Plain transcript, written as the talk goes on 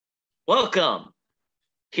Welcome.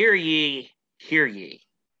 Hear ye, hear ye.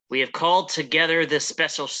 We have called together this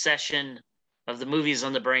special session of the Movies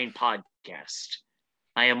on the Brain podcast.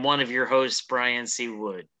 I am one of your hosts, Brian C.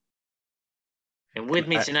 Wood. And with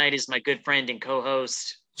me tonight is my good friend and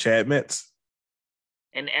co-host, Chad Metz.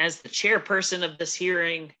 And as the chairperson of this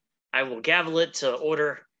hearing, I will gavel it to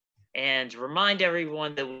order and remind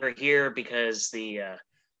everyone that we're here because the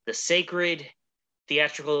sacred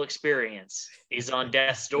theatrical experience is on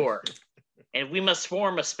death's door. And we must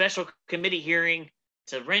form a special committee hearing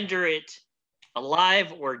to render it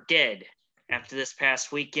alive or dead after this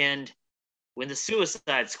past weekend when the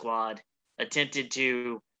Suicide Squad attempted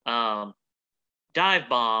to dive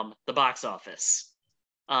bomb the box office.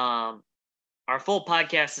 Our full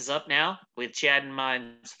podcast is up now with Chad and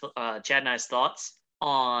I's thoughts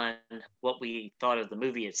on what we thought of the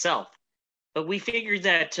movie itself. But we figured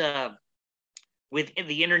that with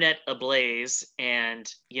the internet ablaze and,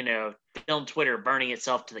 film Twitter burning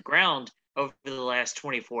itself to the ground over the last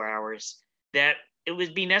 24 hours, that it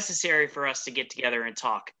would be necessary for us to get together and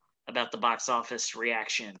talk about the box office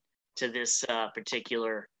reaction to this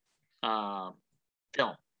particular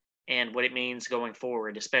film and what it means going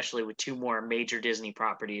forward, especially with two more major Disney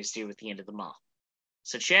properties due at the end of the month.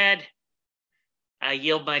 So, Chad, I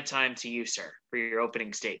yield my time to you, sir, for your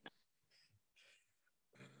opening statement.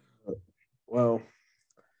 Well,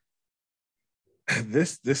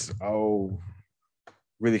 this all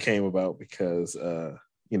really came about because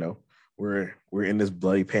we're in this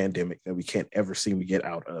bloody pandemic that we can't ever seem to get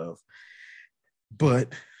out of.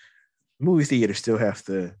 But movie theaters still have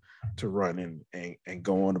to run and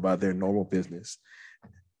go on about their normal business.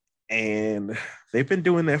 And they've been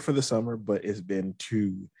doing that for the summer, but it's been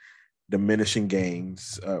to diminishing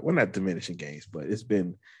gains. Well, not diminishing gains, but it's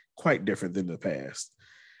been quite different than the past.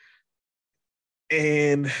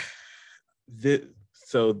 And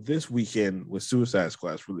so this weekend with Suicide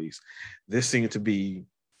Squad's release, this seemed to be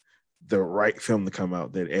the right film to come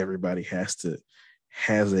out that everybody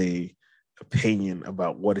has a opinion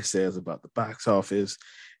about what it says about the box office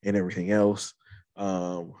and everything else.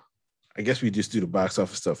 I guess we just do the box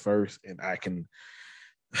office stuff first, and I can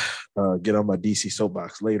get on my DC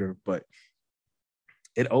soapbox later. But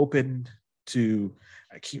it opened to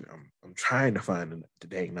I'm trying to find the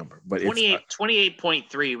dang number, but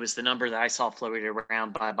 28.3 was the number that I saw floated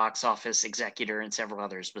around by Box Office Executor and several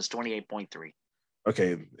others. Was 28.3.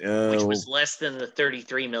 Okay, which was less than the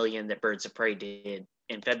 33 million that Birds of Prey did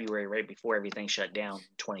in February, right before everything shut down in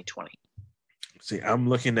 2020. See, I'm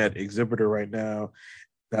looking at Exhibitor right now.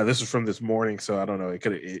 Now, this is from this morning, so I don't know.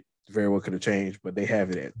 It very well could have changed, but they have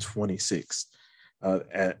it at 26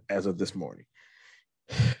 as of this morning.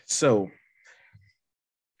 So,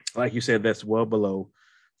 like you said, that's well below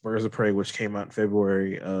Birds of Prey, which came out in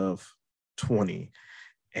February of 20,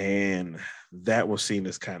 and that was seen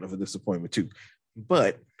as kind of a disappointment too.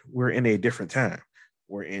 But we're in a different time.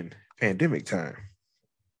 We're in pandemic time.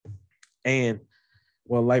 And,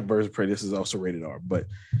 well, like Birds of Prey, this is also rated R, but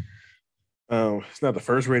it's not the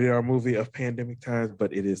first rated R movie of pandemic times,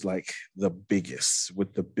 but it is like the biggest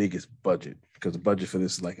with the biggest budget, because the budget for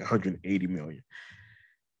this is like 180 million.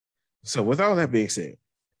 So with all that being said,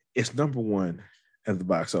 it's number one at the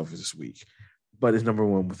box office this week, but it's number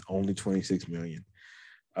one with only 26 million.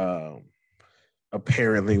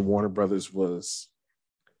 Apparently Warner Brothers was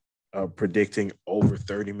predicting over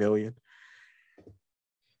 30 million,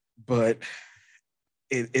 but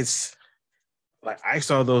it's like, I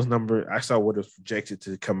saw those numbers. I saw what it was projected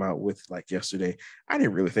to come out with like yesterday. I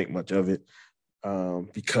didn't really think much of it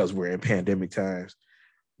because we're in pandemic times,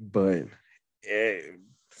 but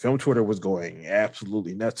film Twitter was going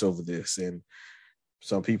absolutely nuts over this. And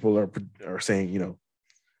some people are saying,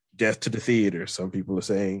 death to the theater. Some people are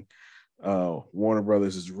saying Warner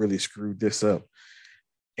Brothers has really screwed this up,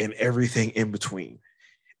 and everything in between.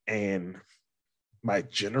 And my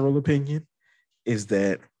general opinion is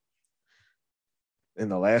that in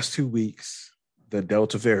the last 2 weeks, the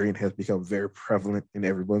Delta variant has become very prevalent in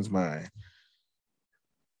everyone's mind,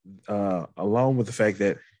 along with the fact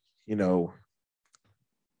that,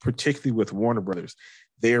 particularly with Warner Brothers,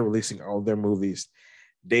 they are releasing all their movies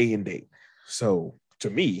day and date. So to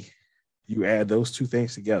me, you add those two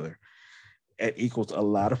things together, it equals a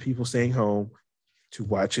lot of people staying home to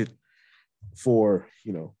watch it for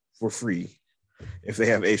free if they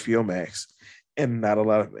have HBO Max. And a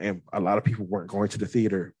lot of people weren't going to the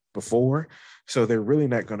theater before, so they're really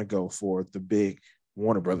not going to go for the big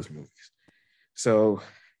Warner Brothers movies. So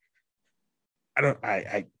I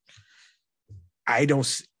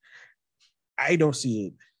don't see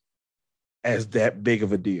it as that big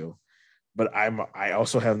of a deal. But I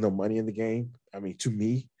also have no money in the game. I mean, to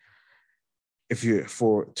me, if you're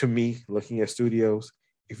to me, looking at studios,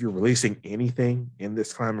 if you're releasing anything in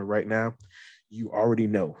this climate right now, you already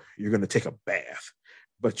know you're going to take a bath,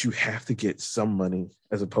 but you have to get some money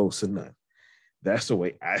as opposed to none. That's the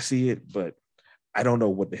way I see it, but I don't know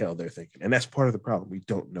what the hell they're thinking. And that's part of the problem. We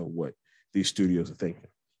don't know what these studios are thinking.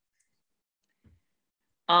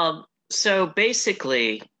 So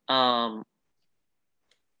basically,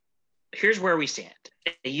 here's where we stand.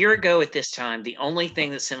 A year ago at this time, the only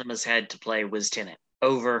thing that cinemas had to play was Tenet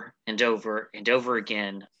over and over and over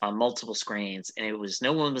again on multiple screens, and it was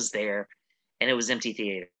no one was there, and it was empty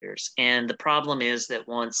theaters. And the problem is that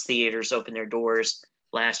once theaters opened their doors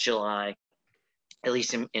last July, at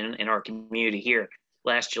least in our community here,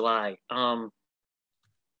 last July,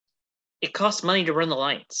 it costs money to run the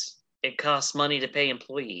lights. It costs money to pay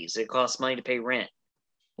employees. It costs money to pay rent.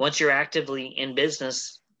 Once you're actively in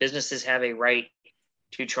business, businesses have a right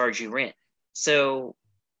to charge you rent. So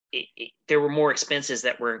there were more expenses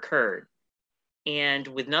that were incurred. And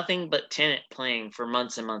with nothing but Tenet playing for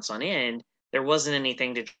months and months on end, there wasn't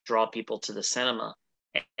anything to draw people to the cinema.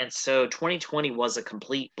 And so 2020 was a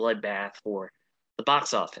complete bloodbath for the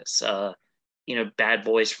box office. Bad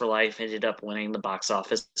Boys for Life ended up winning the box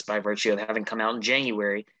office by virtue of having come out in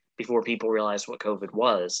January before people realized what COVID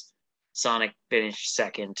was. Sonic finished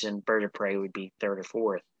second, and Bird of Prey would be third or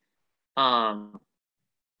fourth.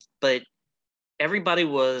 But everybody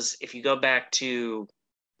was, if you go back to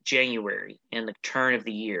January and the turn of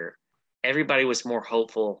the year, everybody was more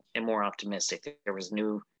hopeful and more optimistic. There was a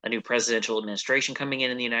new presidential administration coming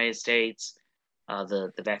in the United States.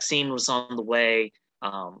 The vaccine was on the way.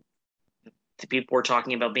 The people were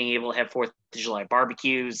talking about being able to have 4th of July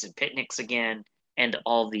barbecues and picnics again, and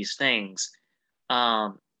all these things.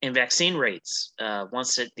 And vaccine rates,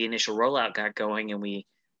 once the initial rollout got going and we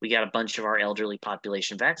got a bunch of our elderly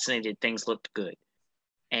population vaccinated, things looked good.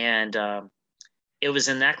 And it was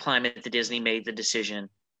in that climate that Disney made the decision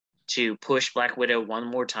to push Black Widow one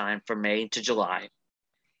more time from May to July,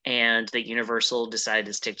 and that Universal decided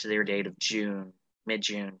to stick to their date of June,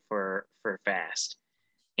 mid-June for Fast.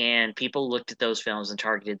 And people looked at those films and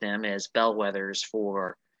targeted them as bellwethers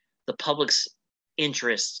for the public's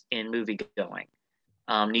interest in movie going.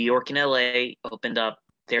 New York and LA opened up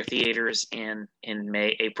their theaters in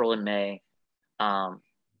April and May.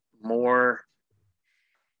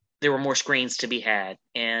 There were more screens to be had,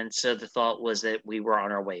 and so the thought was that we were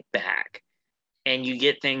on our way back. And you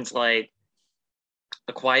get things like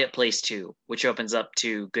A Quiet Place 2, which opens up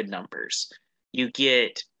to good numbers. You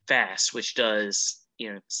get Fast, which does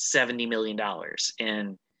 $70 million,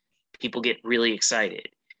 and people get really excited.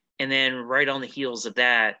 And then right on the heels of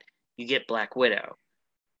that, you get Black Widow,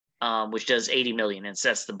 which does 80 million and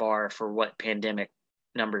sets the bar for what pandemic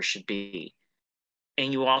numbers should be.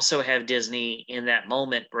 And you also have Disney in that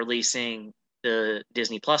moment releasing the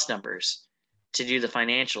Disney Plus numbers to do the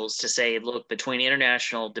financials to say, look, between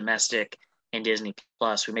international, domestic, and Disney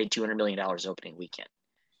Plus, we made $200 million opening weekend.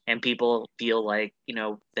 And people feel like,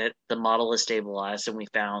 that the model is stabilized and we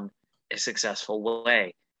found a successful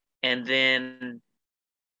way. And then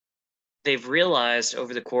they've realized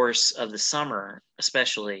over the course of the summer,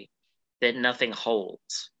 especially, that nothing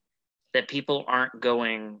holds, that people aren't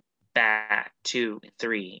going back 2 and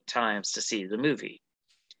 3 times to see the movie.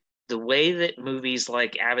 The way that movies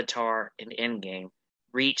like Avatar and Endgame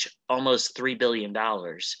reach almost $3 billion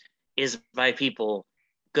is by people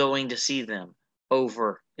going to see them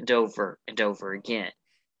over and over and over again.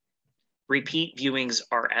 Repeat viewings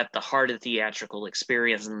are at the heart of the theatrical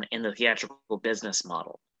experience and in the theatrical business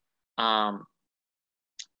model. And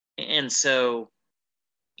so,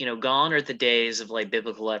 gone are the days of like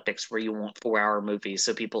biblical epics where you want 4-hour movies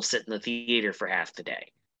so people sit in the theater for half the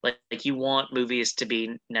day. Like you want movies to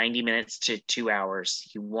be 90 minutes to 2 hours.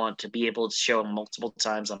 You want to be able to show them multiple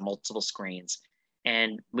times on multiple screens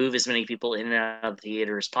and move as many people in and out of the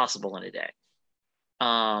theater as possible in a day.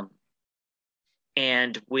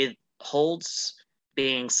 And with holds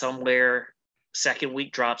being somewhere, second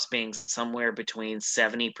week drops being somewhere between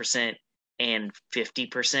 70% and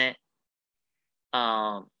 50%,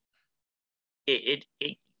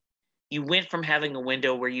 you went from having a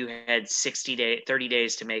window where you had 30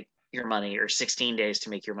 days to make your money or 16 days to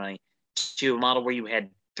make your money to a model where you had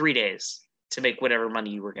 3 days to make whatever money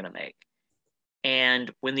you were going to make.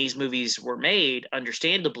 And when these movies were made,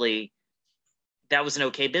 understandably, that was an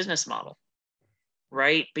okay business model,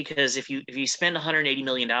 right? Because if you spend $180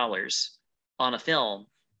 million on a film,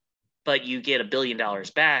 but you get $1 billion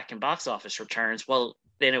back in box office returns, well,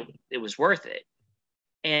 then it was worth it.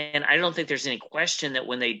 And I don't think there's any question that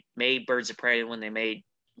when they made Birds of Prey and when they made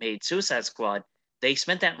Suicide Squad, they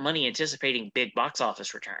spent that money anticipating big box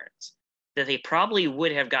office returns. that they probably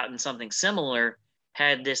would have gotten something similar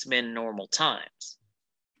had this been normal times.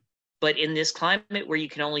 But in this climate where you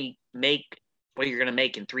can only make what you're going to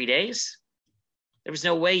make in 3 days, there was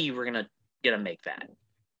no way you were going to make that.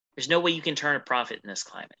 There's no way you can turn a profit in this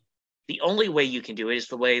climate. The only way you can do it is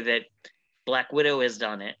the way that Black Widow has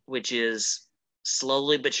done it, which is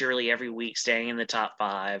slowly but surely every week staying in the top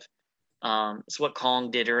five. It's what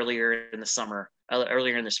Kong did earlier in the summer,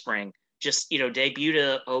 earlier in the spring. Just, debut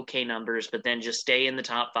to okay numbers, but then just stay in the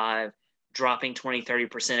top five, dropping 20,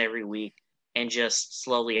 30% every week, and just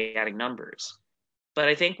slowly adding numbers. But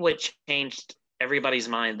I think what changed everybody's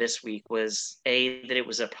mind this week was that it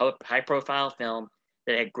was a high profile film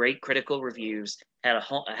that had great critical reviews, had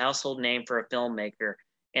a household name for a filmmaker,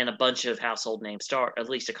 and a bunch of household name stars, at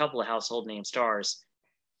least a couple of household name stars.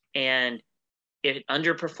 And it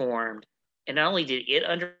underperformed. And not only did it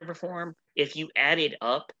underperform, if you added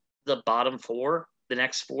up the bottom four, the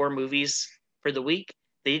next four movies for the week,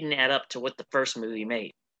 they didn't add up to what the first movie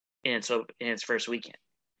made in its first weekend.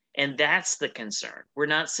 And that's the concern. We're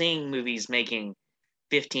not seeing movies making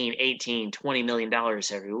 15, 18, $20 million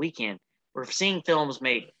every weekend. We're seeing films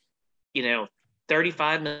make,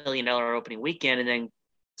 $35 million opening weekend and then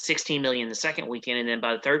 16 million the second weekend. And then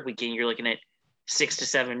by the third weekend, you're looking at 6 to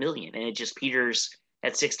 7 million. And it just peters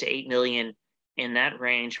at 6 to 8 million in that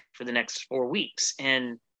range for the next 4 weeks.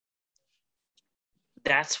 And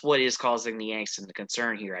that's what is causing the angst and the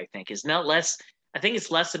concern here, I think, I think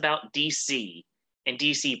it's less about DC and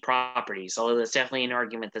DC properties, although that's definitely an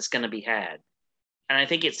argument that's going to be had. And I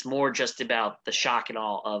think it's more just about the shock and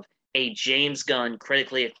awe of a James Gunn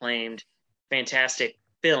critically acclaimed, fantastic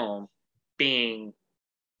film being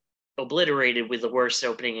obliterated with the worst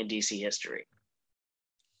opening in DC history.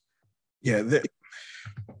 Yeah, the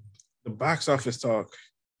box office talk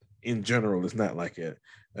in general is not like a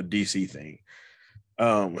DC thing.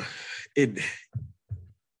 It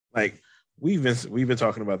like we've been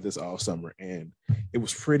talking about this all summer, and it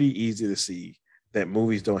was pretty easy to see that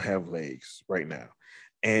movies don't have legs right now,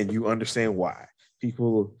 and you understand why.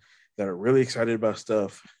 People that are really excited about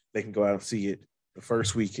stuff, they can go out and see it the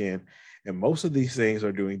first weekend, and most of these things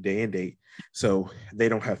are doing day and date, so they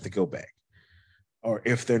don't have to go back. Or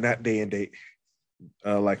if they're not day and date,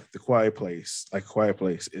 like Quiet Place,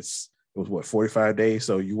 it was what 45 days,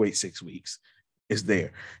 so you wait 6 weeks. It's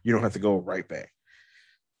there. You don't have to go right back.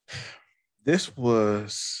 This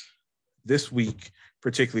week,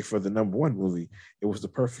 particularly for the number one movie, it was the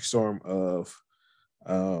perfect storm of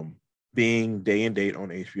being day and date on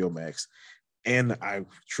HBO Max, and I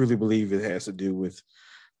truly believe it has to do with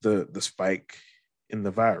the spike in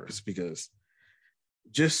the virus, because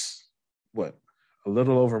just about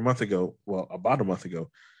a month ago,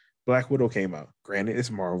 Black Widow came out. Granted,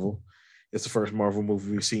 it's Marvel. It's the first Marvel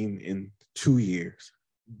movie we've seen in 2 years,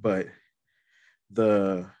 but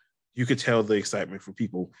you could tell the excitement for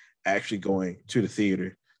people actually going to the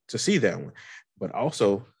theater to see that one. But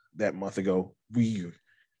also that month ago, we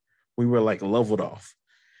were like leveled off.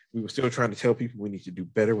 We were still trying to tell people we need to do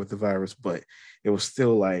better with the virus, but it was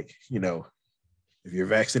still like, if you're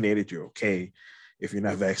vaccinated, you're okay. If you're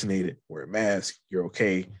not vaccinated, wear a mask, you're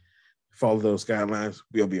okay. Follow those guidelines,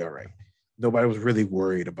 we'll be all right. Nobody was really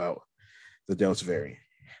worried about the Delta variant.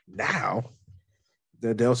 Now,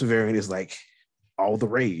 the Delta variant is like all the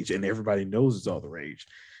rage, and everybody knows it's all the rage.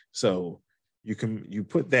 So you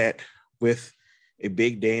put that with a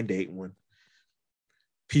big day and date one,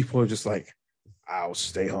 people are just like, I'll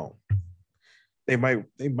stay home. They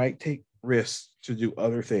might take risks to do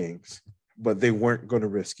other things, but they weren't going to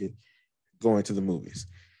risk it going to the movies.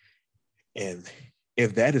 And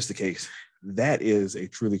if that is the case, that is a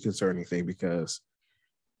truly concerning thing, because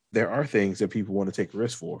there are things that people want to take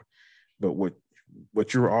risks for, but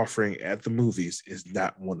what you're offering at the movies is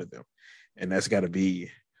not one of them. And that's got to be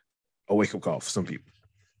a wake-up call for some people.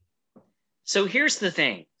 So here's the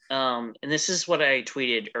thing. And this is what I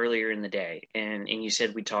tweeted earlier in the day, and you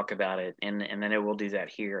said we'd talk about it, and then I will do that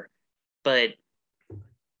here. But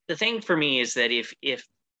the thing for me is that if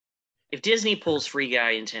Disney pulls Free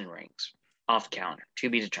Guy and 10 Rings off the calendar, to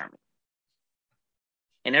be determined,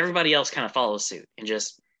 and everybody else kind of follows suit and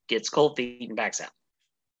just gets cold feet and backs out,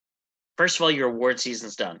 first of all, your award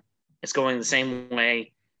season's done. It's going the same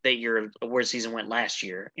way that your award season went last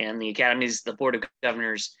year, and the Board of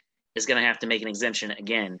Governors is going to have to make an exemption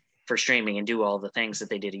again for streaming and do all the things that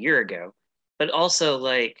they did a year ago. But also,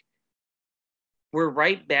 we're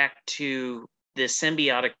right back to this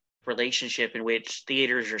symbiotic relationship in which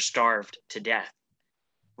theaters are starved to death.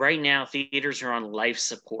 Right now, theaters are on life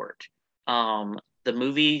support. The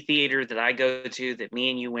movie theater that I go to, that me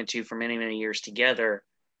and you went to for many, many years together,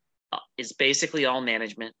 is basically all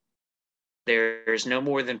management. There's no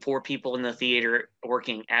more than 4 people in the theater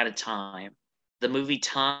working at a time. The movie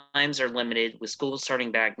times are limited. With school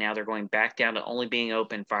starting back now, they're going back down to only being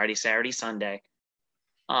open Friday, Saturday, Sunday.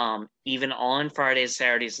 Even on Fridays,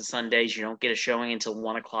 Saturdays, and Sundays, you don't get a showing until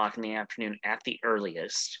 1 o'clock in the afternoon at the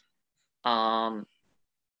earliest.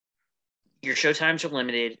 Your show times are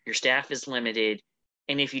limited, your staff is limited,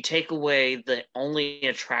 and if you take away the only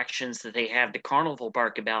attractions that they have the carnival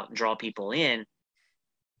bark about and draw people in,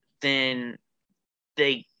 then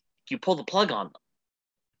you pull the plug on them.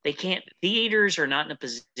 They can't. Theaters are not in a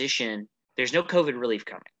position. There's no COVID relief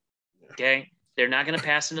coming. Okay, they're not going to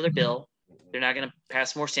pass another bill. They're not going to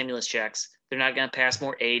pass more stimulus checks. They're not going to pass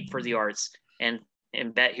more aid for the arts. And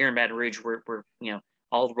here in Baton Rouge, we're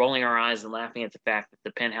all rolling our eyes and laughing at the fact that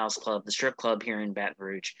the Penthouse Club, the strip club here in Baton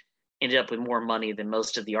Rouge, ended up with more money than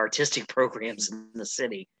most of the artistic programs in the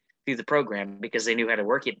city through the program because they knew how to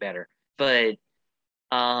work it better. But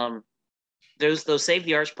those Save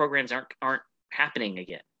the Arts programs aren't happening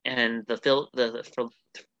again, and the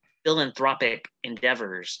philanthropic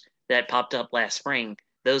endeavors that popped up last spring,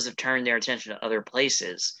 those have turned their attention to other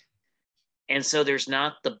places. And so there's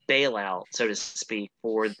not the bailout, so to speak,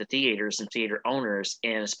 for the theaters and theater owners,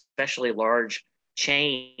 and especially large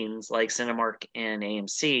chains like Cinemark and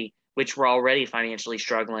AMC, which were already financially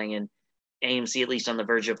struggling, and AMC at least on the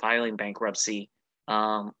verge of filing bankruptcy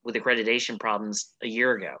with accreditation problems a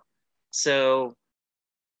year ago. So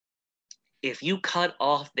if you cut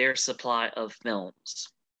off their supply of films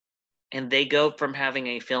and they go from having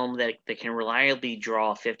a film that can reliably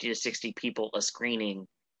draw 50 to 60 people a screening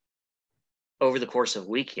over the course of a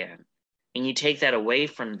weekend, and you take that away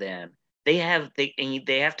from them, they have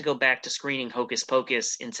to go back to screening Hocus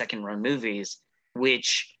Pocus in second run movies,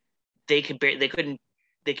 which they could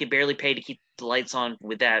barely pay to keep the lights on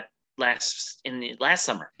with that last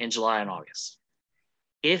summer in July and August.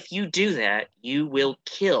 If you do that, you will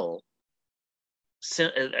kill.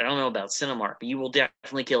 I don't know about Cinemark, but you will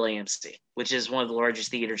definitely kill AMC, which is one of the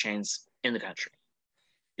largest theater chains in the country.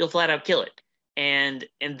 You'll flat out kill it. And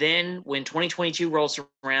then when 2022 rolls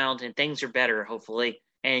around and things are better, hopefully,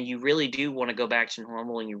 and you really do want to go back to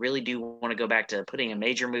normal, and you really do want to go back to putting a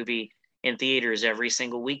major movie in theaters every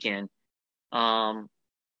single weekend, they're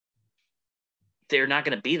not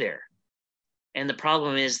going to be there. And the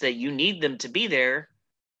problem is that you need them to be there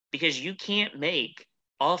because you can't make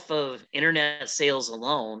off of internet sales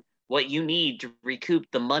alone what you need to recoup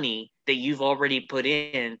the money that you've already put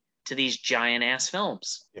in to these giant ass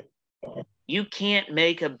films. Yeah. You can't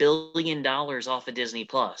make $1 billion off of Disney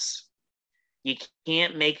Plus. You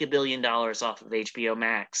can't make $1 billion off of HBO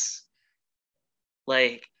Max.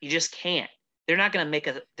 Like, you just can't. They're not even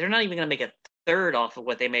gonna make a third off of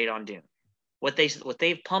what they made on Dune. What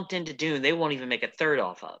they've pumped into Dune, they won't even make a third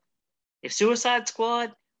off of. If Suicide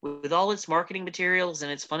Squad, with all its marketing materials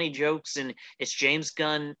and its funny jokes and its James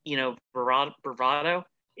Gunn, bravado,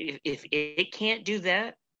 if it can't do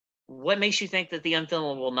that, what makes you think that the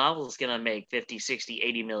unfilmable novel is going to make 50, 60,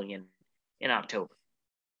 80 million in October?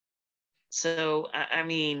 So, I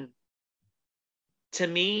mean, to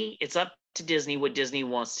me, it's up to Disney what Disney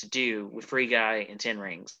wants to do with Free Guy and Ten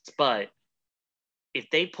Rings. But if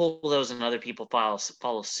they pull those and other people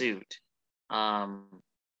follow suit,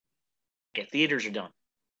 theaters are done.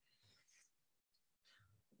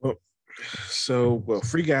 Well,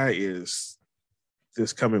 Free Guy is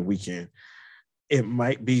this coming weekend. It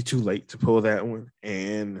might be too late to pull that one,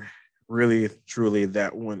 and really, truly,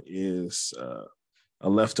 that one is a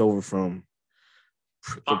leftover from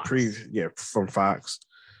the from Fox,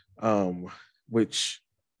 which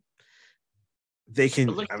they can.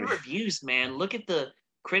 But look at the reviews, man. Look at the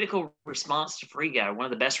critical response to Free Guy, one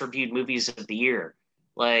of the best reviewed movies of the year.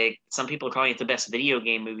 Like, some people are calling it the best video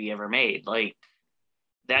game movie ever made. Like,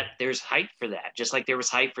 that there's hype for that, just like there was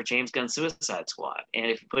hype for James Gunn's Suicide Squad. And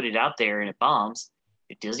if you put it out there and it bombs,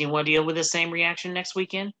 if Disney want to deal with the same reaction next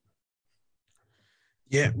weekend?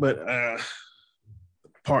 Yeah, but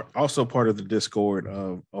part of the discord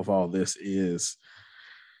of all this is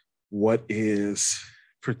what is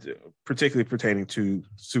particularly pertaining to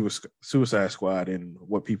Suicide Squad and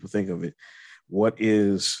what people think of it. What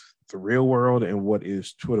is the real world and what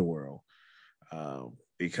is Twitter world?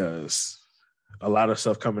 Because a lot of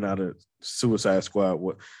stuff coming out of Suicide Squad.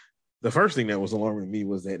 The first thing that was alarming me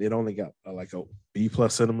was that it only got like a B+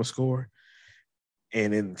 cinema score,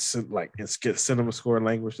 and in cinema score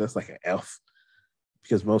language, that's like an F,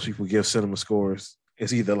 because most people give cinema scores,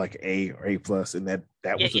 it's either like A or A+, and that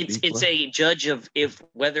was a B+. It's a judge of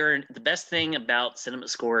whether the best thing about cinema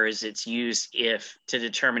score is it's used to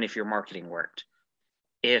determine if your marketing worked.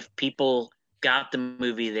 If people got the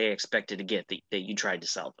movie they expected to get that you tried to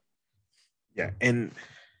sell them. Yeah, and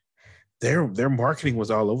their marketing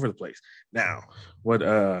was all over the place. Now, what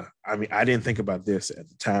I mean, I didn't think about this at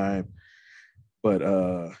the time, but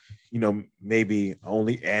maybe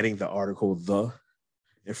only adding the article "the"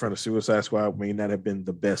 in front of Suicide Squad may not have been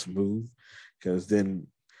the best move, because then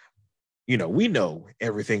we know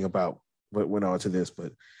everything about what went on to this,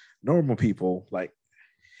 but normal people, like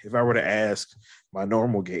if I were to ask my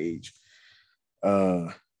normal gauge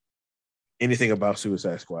uh anything about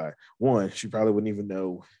Suicide Squad, one, she probably wouldn't even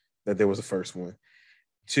know that there was a first one.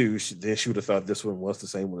 Two, then she would have thought this one was the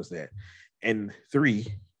same one as that. And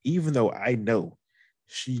three, even though I know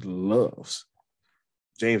she loves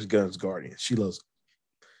James Gunn's Guardian, she loves,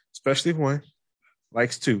 especially one,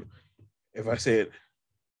 likes two. If I said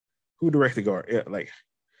who directed Guard, yeah, like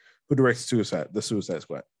who directed the Suicide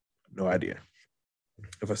Squad, no idea.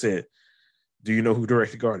 If I said, do you know who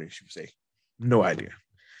directed Guardian? She would say, no idea,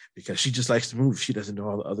 because she just likes to move. She doesn't know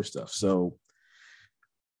all the other stuff. So,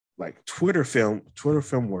 like Twitter film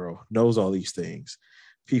world knows all these things.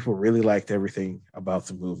 People really liked everything about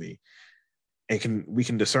the movie, and we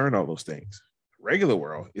can discern all those things. Regular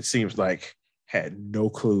world, it seems like, had no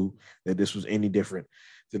clue that this was any different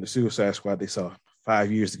than the Suicide Squad they saw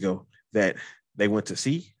 5 years ago that they went to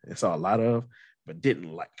see and saw a lot of, but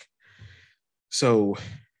didn't like. So,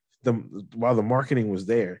 while the marketing was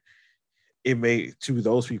there, it may, to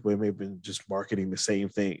those people, it may have been just marketing the same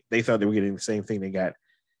thing. They thought they were getting the same thing they got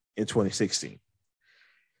in 2016.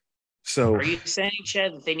 So, are you saying,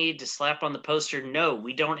 Chad, that they need to slap on the poster? No,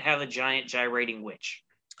 we don't have a giant gyrating witch.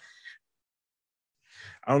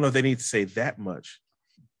 I don't know if they need to say that much,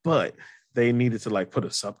 but they needed to like put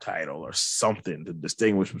a subtitle or something to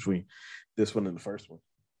distinguish between this one and the first one.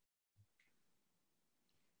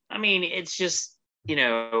 I mean, it's just,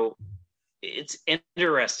 it's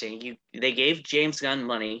interesting. They gave James Gunn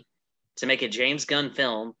money to make a James Gunn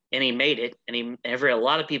film, and he made it, and a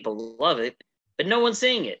lot of people love it, but no one's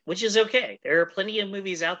seeing it, which is okay. There are plenty of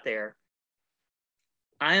movies out there.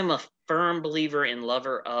 I am a firm believer and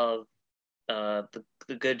lover of the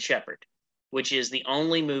Good Shepherd, which is the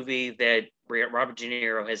only movie that Robert De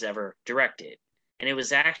Niro has ever directed, and it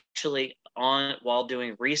was actually on while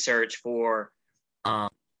doing research for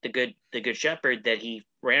the Good Shepherd that he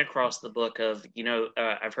ran across the book of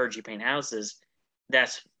I've heard you paint houses.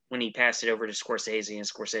 That's when he passed it over to Scorsese, and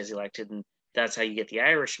Scorsese liked it, and that's how you get The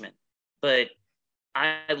Irishman. But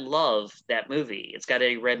I love that movie. It's got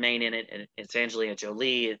Eddie Redmayne in it, and it's Angelina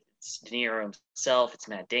Jolie. It's De Niro himself. It's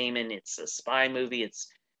Matt Damon. It's a spy movie. It's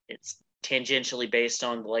tangentially based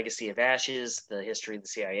on the Legacy of Ashes, the history of the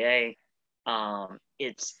CIA.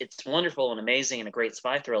 It's wonderful and amazing and a great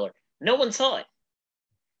spy thriller. No one saw it,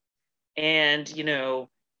 and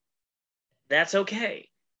that's okay,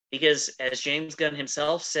 because as James Gunn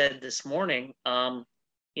himself said this morning, no,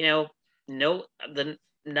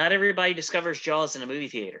 not everybody discovers Jaws in a movie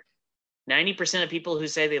theater. 90% of people who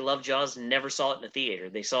say they love Jaws never saw it in the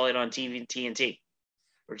theater. They saw it on TV, TNT,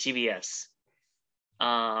 or TBS.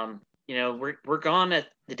 We're gone at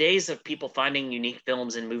the days of people finding unique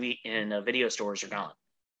films in video stores are gone.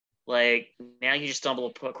 Like now, you just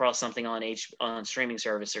stumble across something on streaming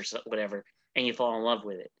service or whatever, and you fall in love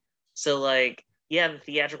with it. So, like, yeah, the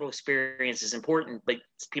theatrical experience is important, but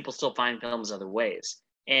people still find films other ways.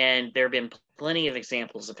 And there have been plenty of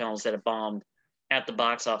examples of films that have bombed at the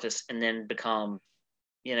box office and then become,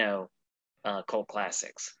 cult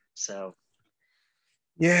classics. So,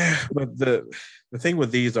 yeah, but the thing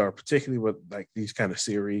with these are, particularly with like these kind of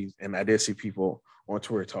series, and I did see people on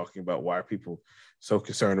Twitter talking about why are people so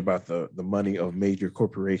concerned about the money of major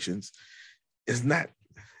corporations. It's not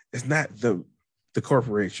the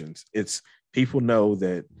corporations. It's people know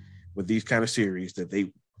that with these kind of series that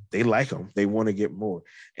they like them, they want to get more,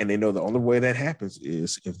 and they know the only way that happens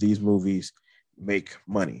is if these movies make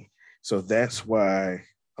money. So that's why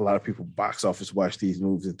a lot of people box office watch these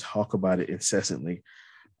movies and talk about it incessantly.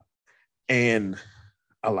 And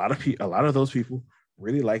a lot of those people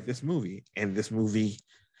really like this movie, and this movie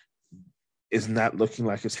is not looking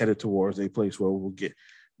like it's headed towards a place where we'll get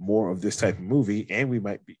more of this type of movie, and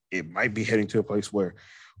it might be heading to a place where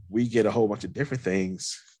we get a whole bunch of different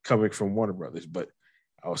things coming from Warner Brothers. But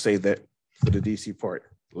I'll say that for the DC part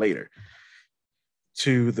later.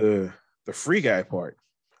 To the free guy part,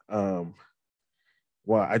 well,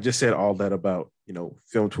 I just said all that about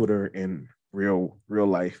film Twitter and real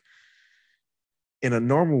life. In a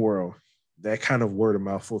normal world, that kind of word of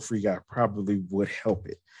mouth for Free Guy probably would help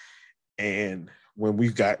it. And when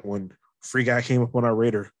Free Guy came up on our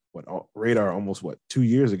radar almost 2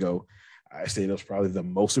 years ago, I say that was probably the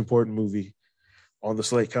most important movie on the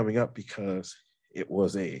slate coming up, because it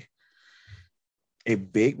was a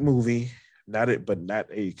big movie, not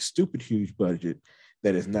a stupid huge budget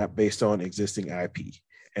that is not based on existing IP.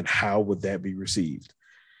 And how would that be received?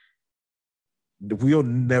 We'll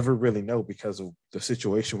never really know because of the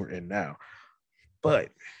situation we're in now. But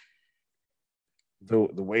the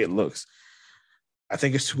way it looks, I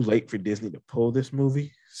think it's too late for Disney to pull this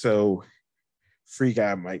movie. So Free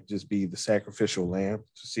Guy might just be the sacrificial lamb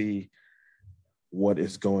to see what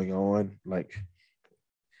is going on. Like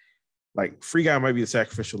Free Guy might be the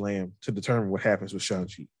sacrificial lamb to determine what happens with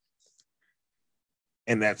Shang-Chi.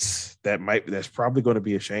 And that's probably going to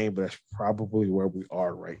be a shame, but that's probably where we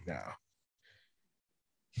are right now.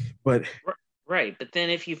 But right, but then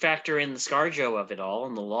if you factor in the ScarJo of it all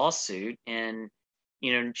and the lawsuit, and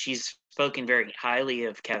she's spoken very highly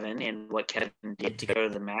of Kevin and what Kevin did to go to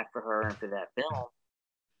the mat for her and for that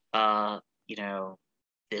film,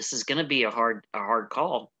 this is going to be a hard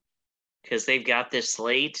call because they've got this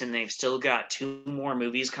slate and they've still got 2 more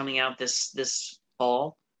movies coming out this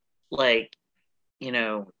fall. Like,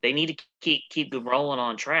 they need to keep rolling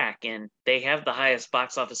on track, and they have the highest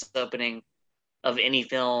box office opening of any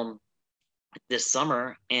film this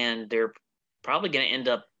summer, and they're probably going to end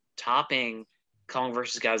up topping Kong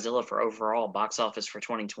versus Godzilla for overall box office for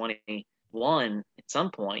 2021 at some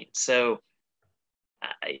point. So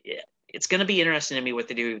it's going to be interesting to me what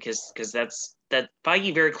they do because that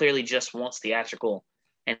Feige very clearly just wants theatrical,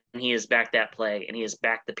 and he has backed that play, and he has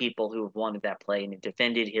backed the people who have wanted that play, and he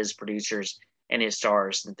defended his producers and his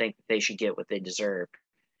stars and think that they should get what they deserve.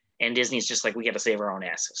 And Disney's just like, we got to save our own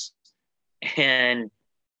asses. And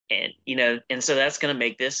so that's going to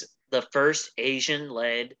make this the first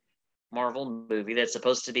Asian-led Marvel movie that's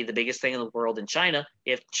supposed to be the biggest thing in the world in China.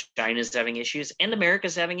 If China's having issues and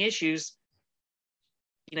America's having issues,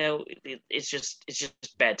 it's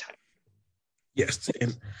just bad time. Yes,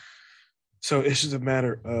 and so it's just a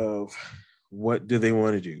matter of what do they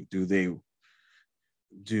want to do? Do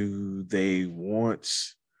they want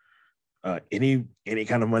any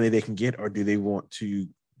kind of money they can get, or do they want to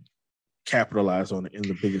capitalize on it in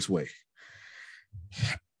the biggest way?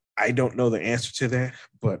 I don't know the answer to that,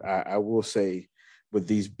 but I will say with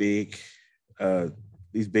these big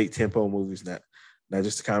tempo movies, not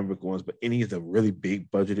just the comic book ones, but any of the really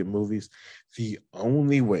big budgeted movies, the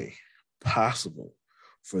only way possible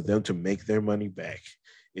for them to make their money back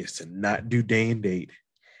is to not do day and date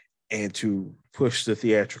and to push the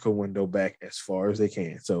theatrical window back as far as they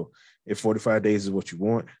can. So if 45 days is what you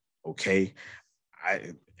want, okay.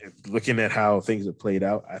 Looking at how things have played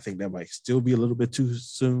out, I think that might still be a little bit too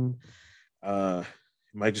soon. You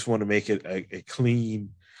might just want to make it a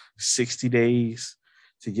clean 60 days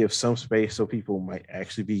to give some space so people might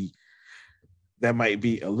actually be, that might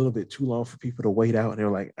be a little bit too long for people to wait out. And they're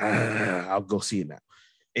like, I'll go see it now.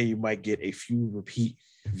 And you might get a few repeat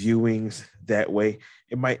viewings that way.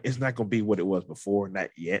 It's not going to be what it was before, not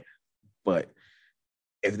yet. But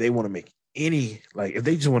if they want to make if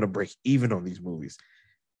they just want to break even on these movies,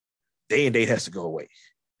 day and date has to go away.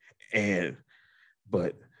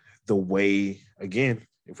 But the way, again,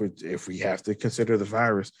 if we have to consider the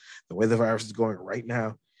virus, the way the virus is going right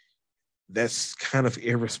now, that's kind of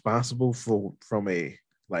irresponsible from a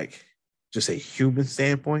just a human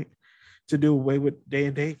standpoint to do away with day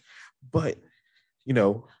and date. But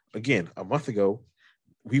again, a month ago,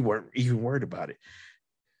 we weren't even worried about it.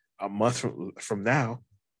 A month from now,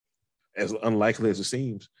 as unlikely as it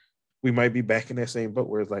seems, we might be back in that same boat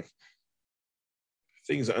where it's like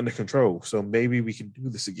things are under control. So maybe we can do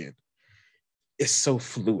this again. It's so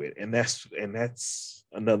fluid, and that's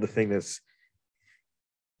another thing that's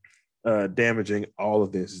damaging all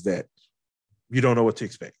of this, is that you don't know what to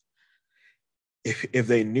expect. If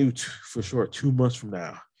they knew for sure 2 months from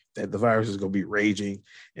now that the virus is going to be raging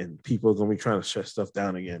and people are going to be trying to shut stuff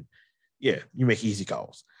down again, yeah, you make easy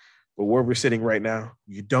calls. But where we're sitting right now,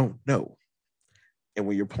 you don't know. And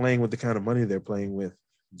when you're playing with the kind of money they're playing with,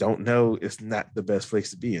 don't know, it's not the best place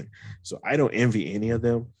to be in. So I don't envy any of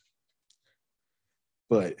them.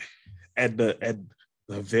 But at the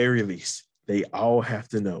very least, they all have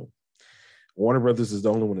to know. Warner Brothers is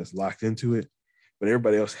the only one that's locked into it, but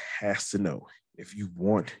everybody else has to know. If you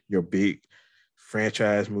want your big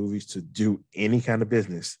franchise movies to do any kind of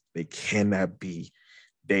business, they cannot be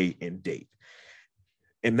day and date.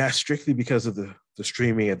 And not strictly because of the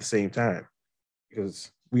streaming at the same time,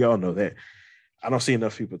 because we all know that. I don't see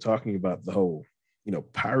enough people talking about the whole,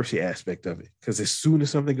 piracy aspect of it, because as soon as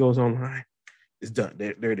something goes online, it's done.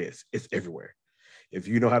 There it is. It's everywhere. If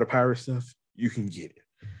you know how to pirate stuff, you can get it.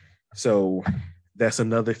 So that's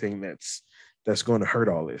another thing that's going to hurt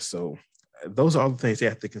all this. So those are all the things they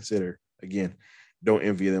have to consider. Again, don't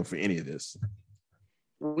envy them for any of this.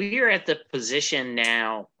 we are at the position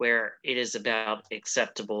now where it is about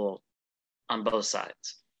acceptable on both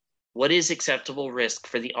sides. What is acceptable risk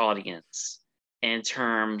for the audience in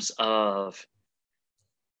terms of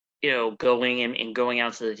going and going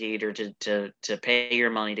out to the theater to pay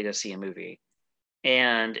your money to go see a movie,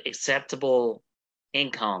 and acceptable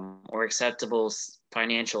income or acceptable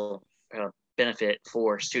financial benefit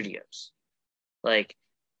for studios. Like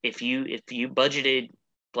if you budgeted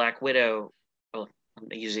Black Widow, well, I'm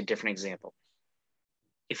gonna use a different example.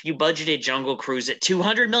 If you budgeted Jungle Cruise at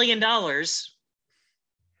 $200 million,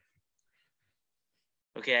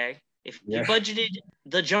 okay, if you Yeah. budgeted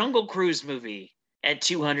the Jungle Cruise movie at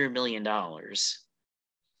 $200 million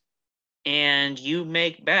and you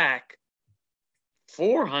make back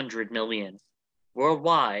 400 million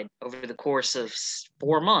worldwide over the course of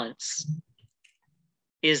 4 months,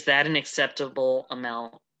 is that an acceptable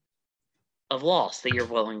amount of loss that you're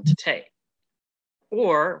willing to take?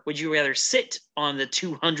 Or would you rather sit on the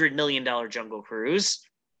 $200 million Jungle Cruise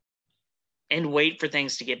and wait for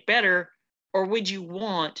things to get better? Or would you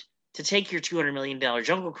want to take your $200 million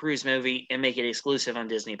Jungle Cruise movie and make it exclusive on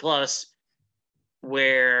Disney Plus,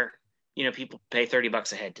 where people pay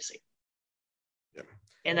 $30 a head to see? Yeah.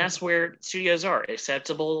 And that's where studios are.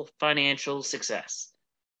 Acceptable financial success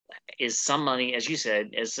is some money, as you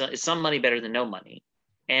said, is some money better than no money.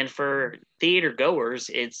 And for theater goers,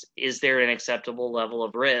 is there an acceptable level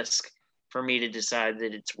of risk for me to decide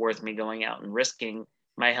that it's worth me going out and risking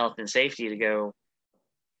my health and safety to go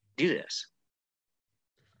do this?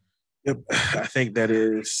 Yep. I think that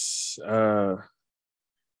is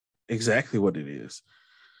exactly what it is.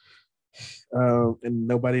 And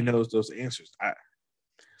nobody knows those answers.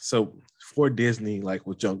 So for Disney, like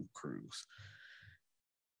with Jungle Cruise,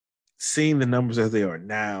 seeing the numbers as they are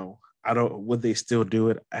now, would they still do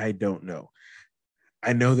it? I don't know.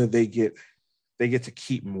 I know that they get to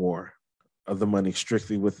keep more of the money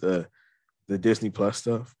strictly with the Disney Plus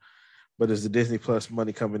stuff. But is the Disney Plus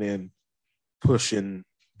money coming in pushing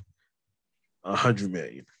 100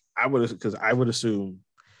 million? I would assume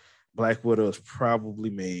Black Widow has probably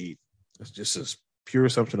made, it's just a pure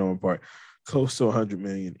assumption on my part, close to 100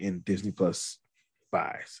 million in Disney Plus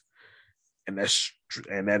buys, and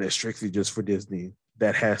that is strictly just for Disney.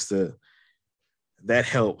 That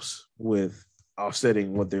helps with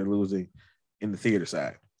offsetting what they're losing in the theater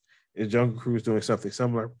side. Is Jungle Cruise doing something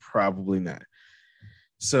similar? Probably not.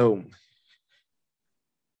 So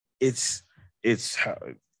it's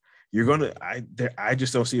you're gonna. I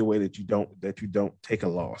just don't see a way that you don't take a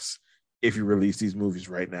loss if you release these movies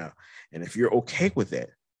right now, and if you're okay with that,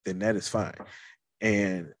 then that is fine.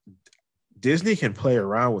 And Disney can play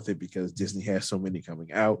around with it because Disney has so many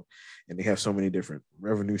coming out, and they have so many different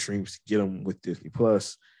revenue streams to get them with Disney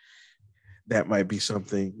Plus. That might be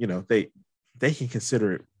something they can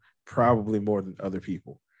consider it probably more than other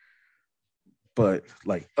people. But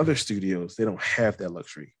like other studios, they don't have that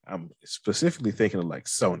luxury. I'm specifically thinking of like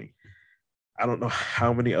Sony. I don't know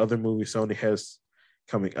how many other movies Sony has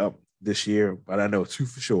coming up this year, but I know two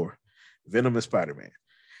for sure: Venom and Spider-Man.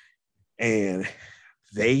 And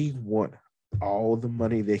they want all the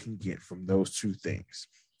money they can get from those two things.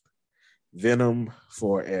 Venom,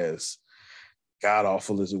 for as god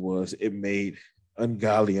awful as it was, it made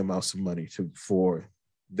ungodly amounts of money for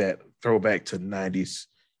that throwback to 90s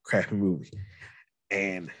crappy movie.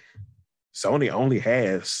 And Sony only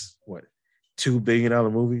has $2 billion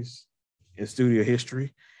movies in studio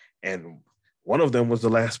history, and one of them was the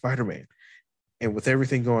last Spider-Man. And with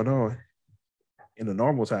everything going on in a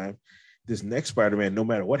normal time, this next Spider-Man, no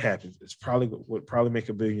matter what happens, would probably make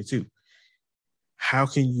 $1 billion too. How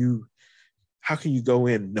can you go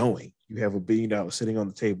in knowing you have $1 billion sitting on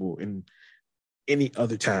the table in any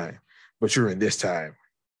other time, but you're in this time,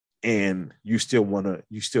 and you still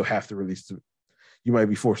have to release you might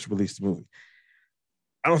be forced to release the movie?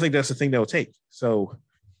 I don't think that's the thing that will take. So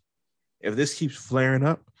if this keeps flaring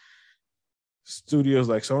up, studios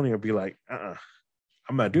like Sony will be like,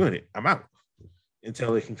 I'm not doing it. I'm out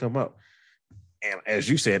until it can come up. And as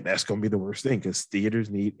you said, that's going to be the worst thing because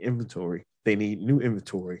theaters need inventory. They need new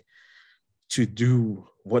inventory to do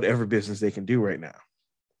whatever business they can do right now.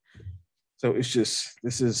 So it's just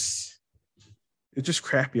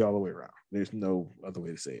crappy all the way around. There's no other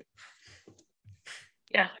way to say it.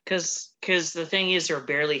 Yeah, because the thing is, they're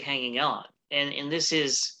barely hanging on, and this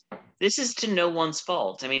is to no one's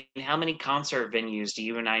fault. I mean, how many concert venues do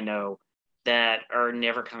you and I know that are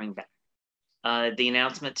never coming back? The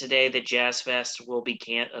announcement today that Jazz Fest will be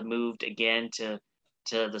moved again to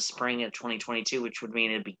the spring of 2022, which would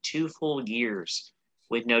mean it'd be 2 full years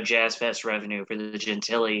with no Jazz Fest revenue for the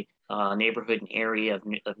Gentilly neighborhood and area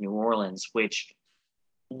of New Orleans, which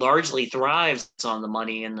largely thrives on the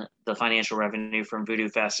money and the financial revenue from Voodoo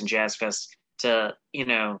Fest and Jazz Fest to,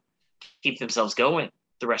 keep themselves going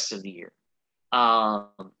the rest of the year. Um,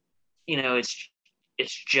 it's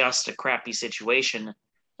just a crappy situation,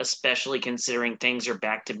 especially considering things are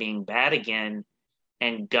back to being bad again,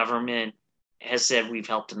 and government has said we've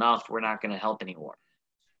helped enough. We're not going to help anymore,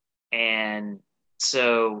 and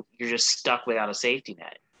so you're just stuck without a safety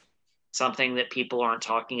net. Something that people aren't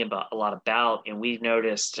talking about a lot about, and we've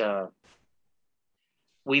noticed in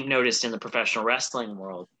the professional wrestling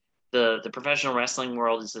world. The professional wrestling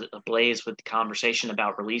world is ablaze with the conversation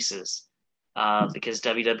about releases, because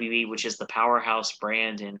WWE, which is the powerhouse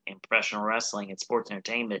brand in professional wrestling and sports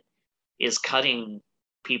entertainment, is cutting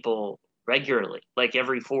people regularly, like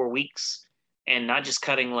every 4 weeks, and not just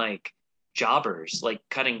cutting like jobbers, like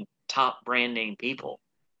cutting top brand name people.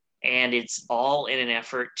 And it's all in an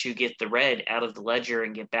effort to get the red out of the ledger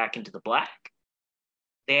and get back into the black.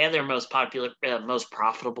 They had their most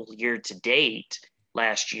profitable year to date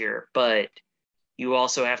last year, but you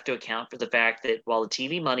also have to account for the fact that while the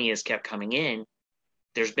TV money has kept coming in,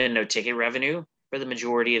 there's been no ticket revenue for the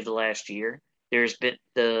majority of the last year. There's been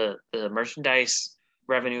the merchandise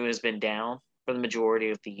revenue has been down for the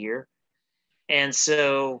majority of the year, and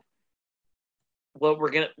so what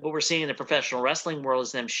we're seeing in the professional wrestling world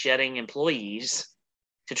is them shedding employees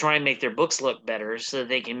to try and make their books look better so that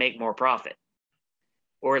they can make more profit,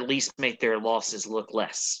 or at least make their losses look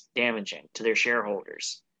less damaging to their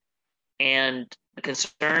shareholders. And the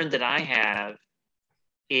concern that I have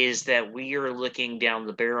is that we are looking down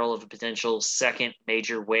the barrel of a potential second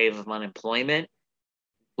major wave of unemployment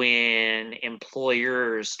when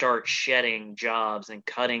employers start shedding jobs and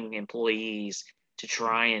cutting employees to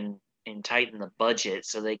try and tighten the budget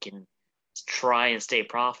so they can try and stay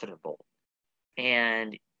profitable.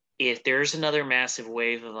 And if there's another massive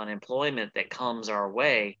wave of unemployment that comes our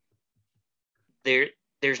way,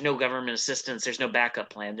 there's no government assistance, there's no backup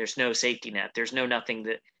plan, there's no safety net, there's nothing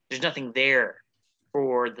there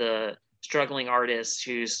for the struggling artist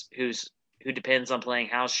who depends on playing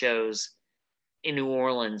house shows in New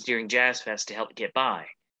Orleans during Jazz Fest to help get by.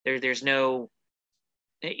 There's no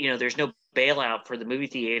bailout for the movie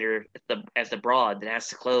theater at the Broad that has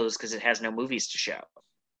to close because it has no movies to show.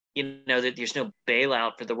 That there's no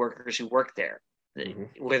bailout for the workers who work there,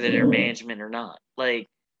 whether they're management or not.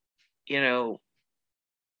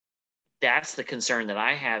 That's the concern that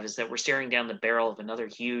I have, is that we're staring down the barrel of another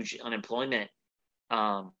huge unemployment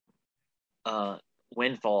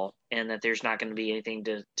windfall, and that there's not going to be anything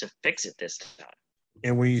to fix it this time.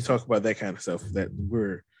 And when you talk about that kind of stuff, that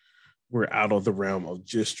we're out of the realm of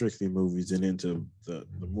just strictly movies and into the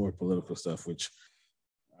more political stuff, which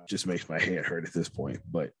just makes my head hurt at this point.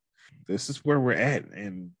 But this is where we're at,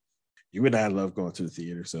 and you and I love going to the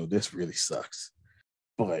theater, so this really sucks.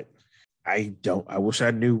 But I wish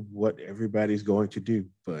I knew what everybody's going to do,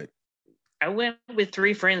 but I went with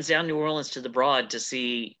 3 friends down New Orleans to the Broad to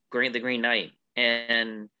see the Green Knight,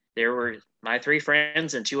 and there were my 3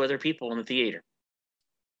 friends and 2 other people in the theater.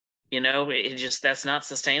 That's not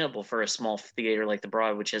sustainable for a small theater like the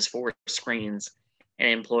Broad, which has 4 screens and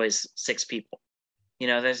employs 6 people.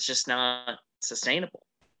 That's just not sustainable.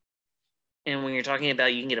 And when you're talking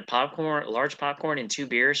about, you can get a large popcorn and 2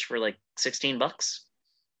 beers for like $16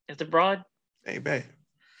 at the Broad. Ain't bad.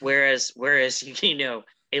 Whereas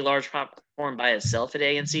a large popcorn by itself at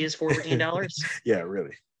AMC is $14. Yeah,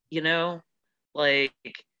 really.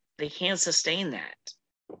 They can't sustain that.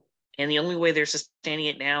 And the only way they're sustaining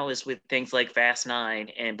it now is with things like Fast 9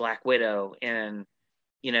 and Black Widow and,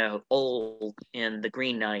 Old and The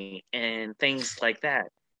Green Knight and things like that.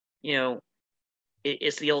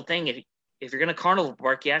 It's the old thing. If you're going to carnival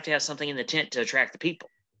park, you have to have something in the tent to attract the people.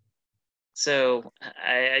 So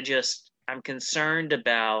I'm concerned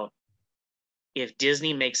about if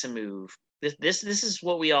Disney makes a move. This is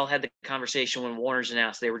what we all had the conversation when Warner's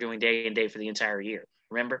announced they were doing day and day for the entire year.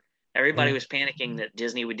 Remember? Everybody was panicking that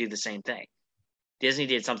Disney would do the same thing. Disney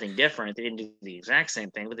did something different. They didn't do the exact same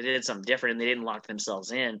thing, but they did something different, and they didn't lock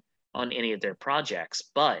themselves in on any of their projects.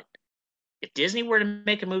 But if Disney were to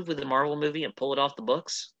make a move with the Marvel movie and pull it off the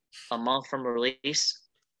books a month from release,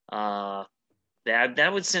 that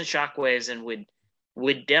would send shockwaves and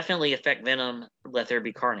would definitely affect Venom, Let There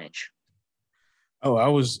Be Carnage. Oh, I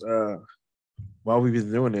was while we've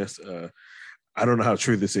been doing this, I don't know how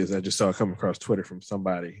true this is. I just saw it come across Twitter from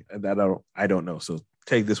somebody that I don't know. So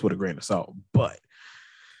take this with a grain of salt. But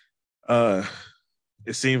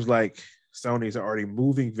it seems like Sony's already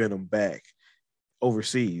moving Venom back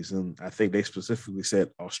overseas, and I think they specifically said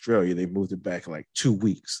Australia. They moved it back like 2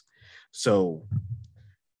 weeks. So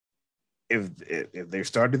if they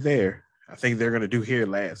started there, I think they're going to do here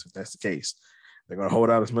last if that's the case. They're going to hold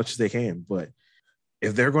out as much as they can. But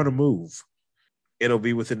if they're going to move, it'll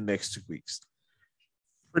be within the next 2 weeks.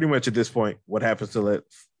 Pretty much at this point, what happens to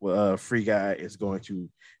let Free Guy is going to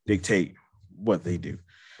dictate what they do.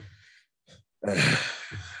 And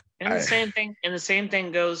the same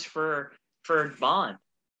thing goes for Bond,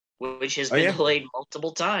 which has been delayed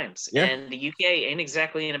multiple times. Yeah. And the UK ain't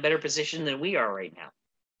exactly in a better position than we are right now.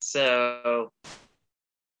 So,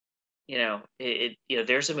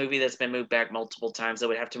 there's a movie that's been moved back multiple times that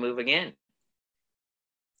would have to move again.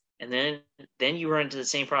 And then you run into the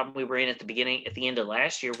same problem we were in at the end of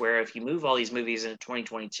last year, where if you move all these movies into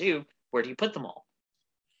 2022, where do you put them all?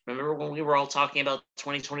 Remember when we were all talking about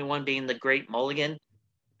 2021 being the great mulligan?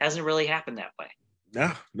 Hasn't really happened that way.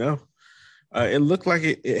 No. It looked like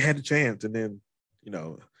it had a chance, and then,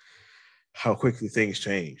 how quickly things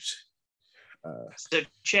changed. So,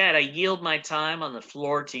 Chad, I yield my time on the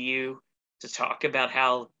floor to you to talk about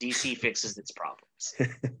how DC fixes its problems.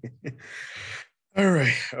 All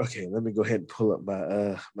right. Okay, let me go ahead and pull up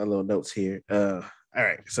my little notes here. All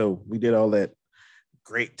right. So we did all that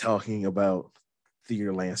great talking about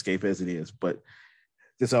theater landscape as it is, but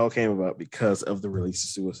this all came about because of the release of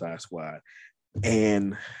Suicide Squad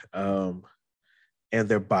and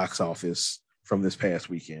their box office from this past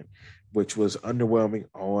weekend, which was underwhelming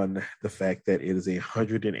on the fact that it is a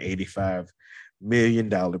 $185 million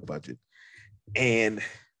budget, and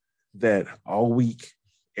that all week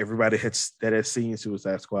everybody that has seen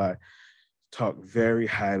Suicide Squad talked very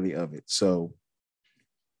highly of it. So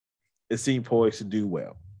it seemed poised to do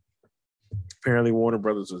well. Apparently, Warner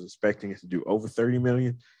Brothers was expecting it to do over 30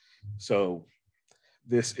 million. So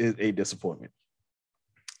this is a disappointment.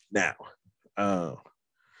 Now,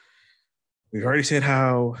 we've already said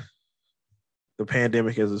how the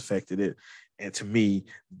pandemic has affected it. And to me,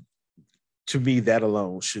 that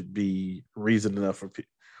alone should be reason enough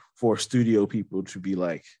for studio people to be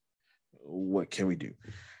like, what can we do?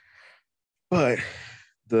 But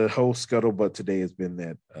the whole scuttlebutt today has been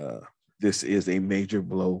that this is a major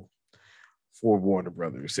blow for Warner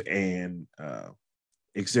Brothers, and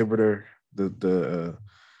Exhibitor, the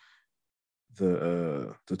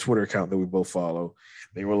Twitter account that we both follow,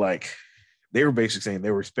 they were basically saying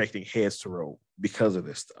they were expecting heads to roll because of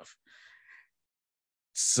this stuff.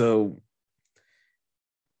 So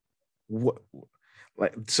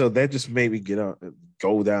so that just made me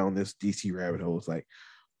go down this DC rabbit hole. It's like,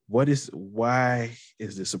 why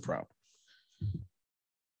is this a problem?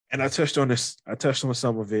 And I touched on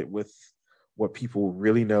some of it with what people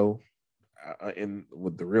really know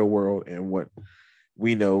with the real world, and what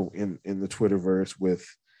we know in the Twitterverse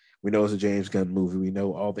we know it's a James Gunn movie. We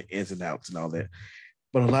know all the ins and outs and all that.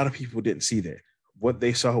 But a lot of people didn't see that. What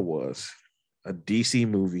they saw was a DC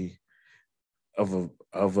movie of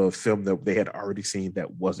a film that they had already seen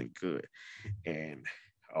that wasn't good. And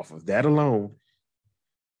off of that alone,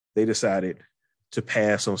 they decided to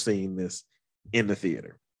pass on seeing this in the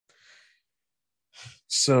theater.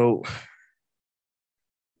 So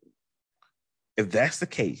if that's the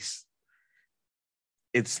case,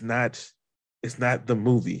 it's not the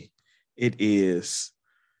movie. It is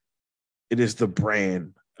the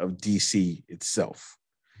brand of DC itself.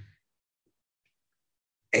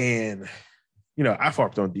 And I've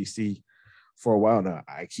harped on DC for a while now.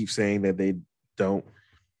 I keep saying that they don't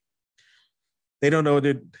know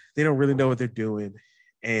they don't really know what they're doing,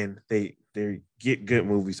 and they get good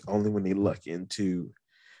movies only when they luck into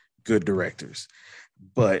good directors.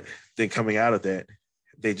 But then coming out of that,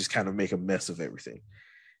 they just kind of make a mess of everything.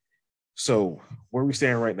 So where we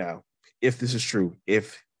stand right now, if this is true,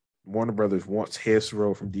 if Warner Brothers wants heads to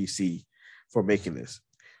roll from DC for making this,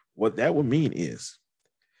 what that would mean is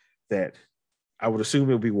that I would assume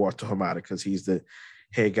it would be Walter Hamada, because he's the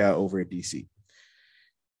head guy over at DC.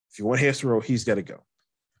 If you want heads to roll, he's got to go.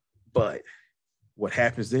 But what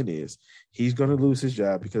happens then is he's going to lose his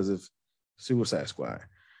job because of Suicide Squad.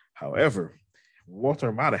 However,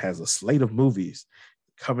 Walter Hamada has a slate of movies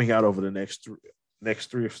coming out over the next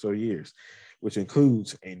 3 or so years, which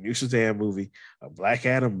includes a new Shazam movie, a Black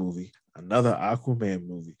Adam movie, another Aquaman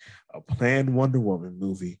movie, a planned Wonder Woman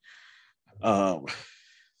movie.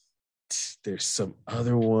 There's some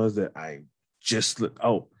other ones that I just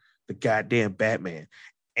the goddamn Batman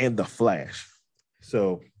and the Flash.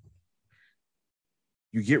 So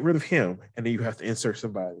you get rid of him, and then you have to insert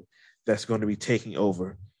somebody that's going to be taking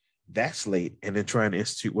over that slate and then trying to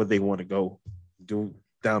institute what they want to go do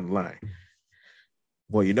down the line.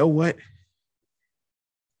 Well, you know what?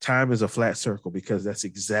 Time is a flat circle, because that's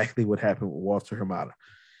exactly what happened with Walter Hamada.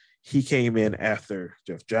 He came in after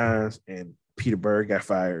Jeff Johns and Peter Berg got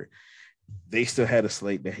fired, they still had a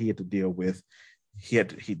slate that he had to deal with. He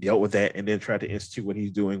dealt with that and then tried to institute what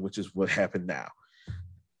he's doing, which is what happened now.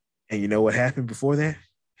 And you know what happened before that?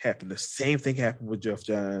 Happened the same thing happened with Jeff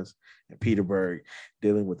Johns and Peter Berg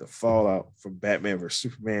dealing with the fallout from Batman vs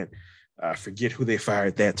Superman. Forget who they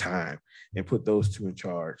fired that time and put those two in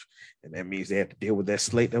charge. And that means they have to deal with that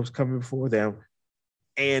slate that was coming before them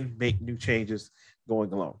and make new changes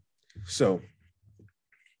going along. So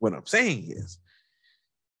what I'm saying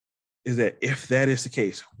is that if that is the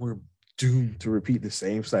case, we're doomed to repeat the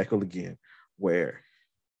same cycle again, where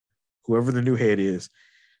whoever the new head is,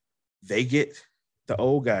 they get the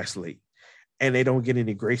old guy slate and they don't get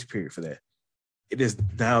any grace period for that. It is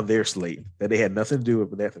now their slate that they had nothing to do with,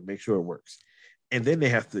 but they have to make sure it works. And then they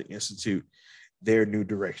have to institute their new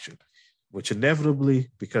direction, which inevitably,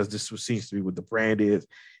 because this seems to be what the brand is,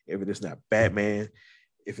 if it is not Batman,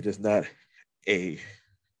 if it is not a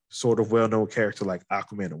sort of well-known character like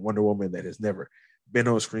Aquaman and Wonder Woman that has never been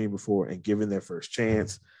on screen before and given their first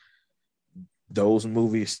chance, those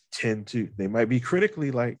movies they might be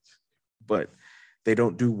critically liked, but they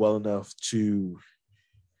don't do well enough to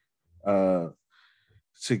get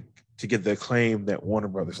the acclaim that Warner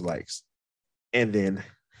Brothers likes. And then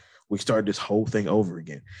we start this whole thing over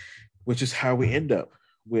again, which is how we end up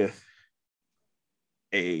with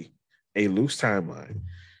a loose timeline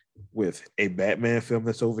with a Batman film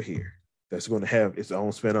that's over here that's going to have its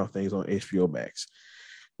own spinoff things on HBO Max,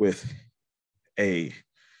 with a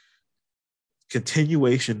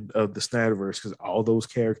continuation of the Snyderverse, because all those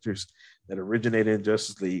characters that originated in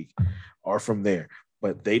Justice League are from there,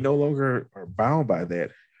 but they no longer are bound by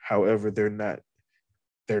that. However, they're not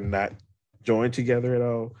joined together at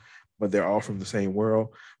all, but they're all from the same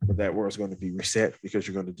world. But that world's going to be reset because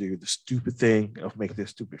you're going to do the stupid thing of make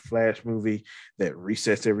this stupid Flash movie that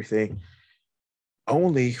resets everything,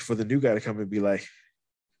 only for the new guy to come and be like,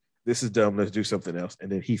 this is dumb, let's do something else.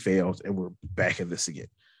 And then he fails and we're back in this again.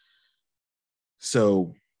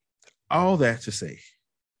 So all that to say,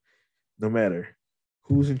 no matter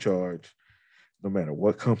who's in charge, no matter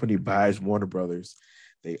what company buys Warner Brothers,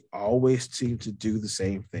 they always seem to do the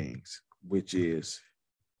same things, which is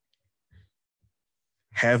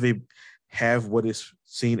have what is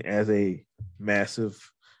seen as a massive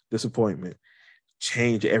disappointment,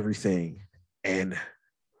 change everything, and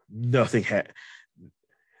nothing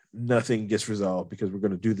gets resolved because we're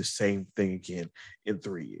going to do the same thing again in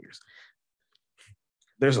 3 years.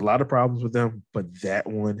 There's a lot of problems with them, but that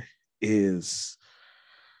one it's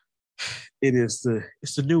the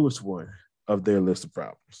newest one of their list of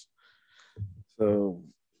problems. So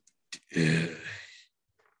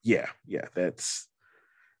yeah, that's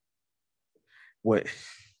what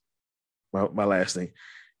my last thing.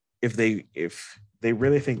 If they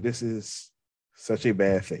really think this is such a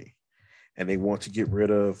bad thing and they want to get rid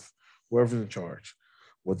of whoever's in charge,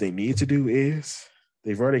 what they need to do is,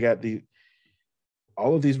 they've already got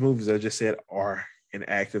all of these movies I just said are in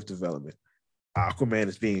active development. Aquaman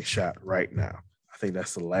is being shot right now. I think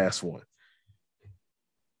that's the last one.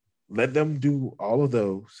 Let them do all of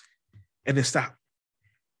those and then stop.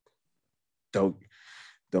 Don't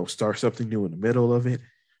start something new in the middle of it.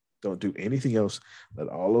 Don't do anything else. Let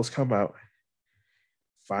all those come out.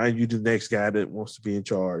 Find you the next guy that wants to be in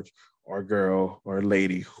charge, or girl, or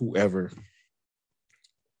lady, whoever.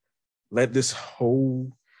 Let this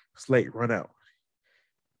whole slate run out.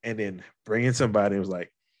 And then bring in somebody who's like,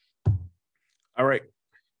 all right,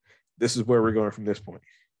 this is where we're going from this point.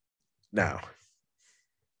 Now,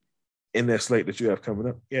 in that slate that you have coming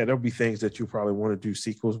up, yeah, there'll be things that you probably want to do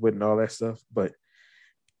sequels with and all that stuff, but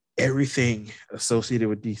everything associated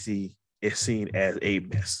with DC is seen as a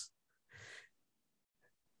mess.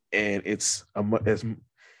 And it's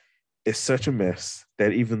such a mess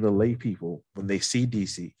that even the lay people, when they see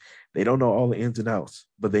DC, they don't know all the ins and outs,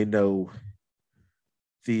 but they know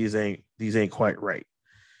these ain't quite right.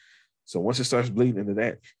 So once it starts bleeding into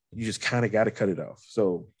that, you just kind of got to cut it off.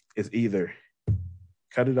 So it's either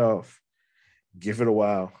cut it off, give it a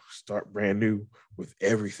while, start brand new with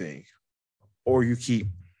everything, or you keep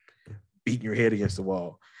beating your head against the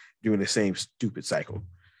wall doing the same stupid cycle.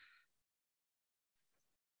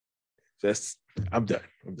 I'm done.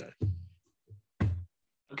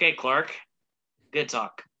 Okay, Clark. Good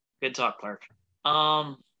talk, Clark.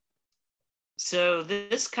 So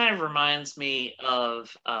this kind of reminds me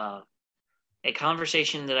of a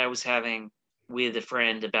conversation that I was having with a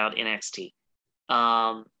friend about NXT.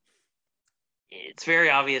 It's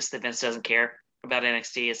very obvious that Vince doesn't care about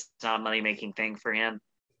NXT. It's not a money-making thing for him.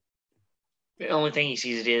 The only thing he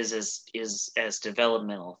sees it is as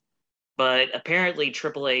developmental. But apparently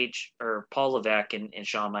Triple H or Paul Levesque and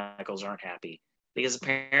Shawn Michaels aren't happy. because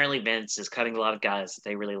apparently Vince is cutting a lot of guys that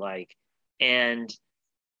they really like. And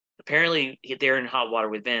apparently they're in hot water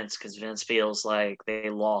with Vince because Vince feels like they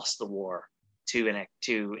lost the war to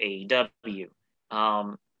AEW.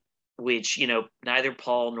 Which, neither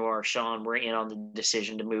Paul nor Sean were in on the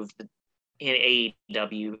decision to move the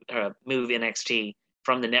AEW, move NXT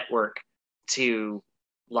from the network to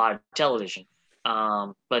live television.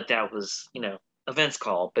 But that was, a Vince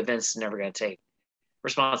call, but Vince is never going to take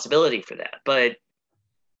responsibility for that. But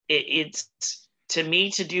it's to me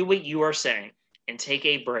to do what you are saying and take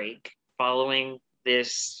a break following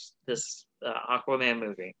this Aquaman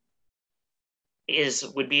movie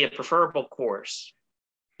would be a preferable course,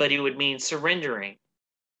 but it would mean surrendering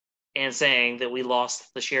and saying that we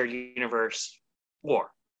lost the shared universe war.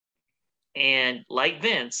 And like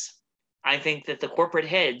Vince, I think that the corporate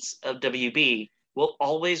heads of WB will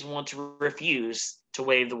always want to refuse to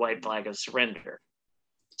wave the white flag of surrender.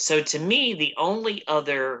 So to me, the only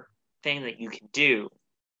other thing that you can do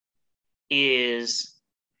is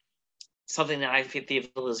something that I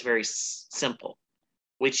feel is very simple,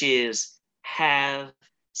 which is have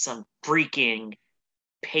some freaking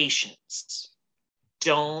patience.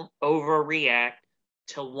 Don't overreact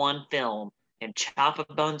to one film and chop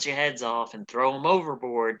a bunch of heads off and throw them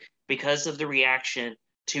overboard because of the reaction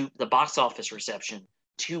to the box office reception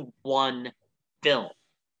to one film.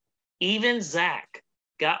 Even Zach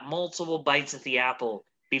got multiple bites at the apple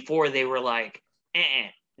before they were like,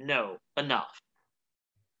 no, enough.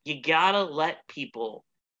 You gotta let people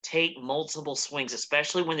take multiple swings,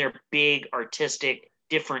 especially when they're big, artistic,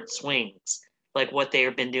 different swings, like what they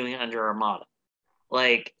have been doing under Armada.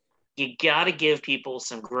 Like, you got to give people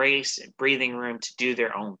some grace and breathing room to do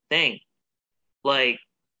their own thing. Like,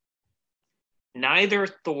 neither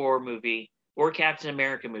Thor movie or Captain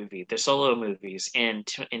America movie, the solo movies in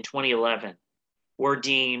 2011, were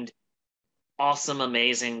deemed awesome,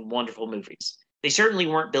 amazing, wonderful movies. They certainly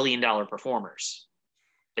weren't billion-dollar performers.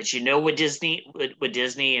 But you know what Disney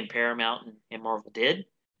and Paramount and Marvel did?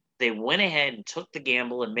 They went ahead and took the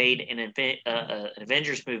gamble and made an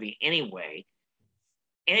Avengers movie anyway,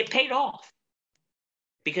 and it paid off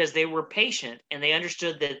because they were patient and they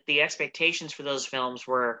understood that the expectations for those films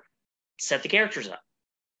were set the characters up.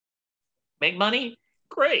 Make money?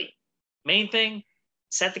 Great. Main thing,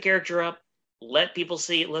 set the character up, let's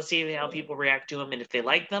see how people react to them and if they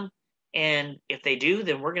like them. And if they do,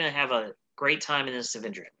 then we're going to have a great time in this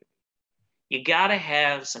Avengers movie. You got to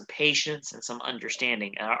have some patience and some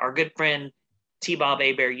understanding. Our good friend T-Bob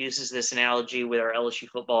Hebert uses this analogy with our LSU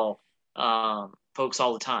football folks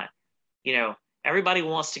all the time. Everybody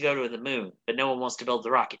wants to go to the moon, but no one wants to build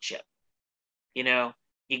the rocket ship.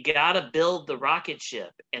 You got to build the rocket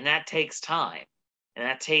ship, and that takes time, and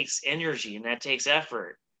that takes energy, and that takes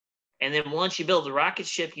effort. And then once you build the rocket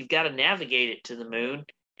ship, you've got to navigate it to the moon.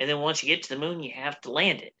 And then once you get to the moon, you have to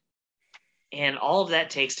land it. And all of that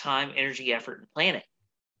takes time, energy, effort, and planning.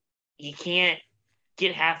 You can't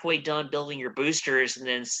get halfway done building your boosters and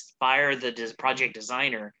then fire the project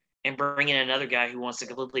designer and bring in another guy who wants to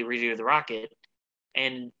completely redo the rocket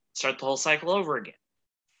and start the whole cycle over again.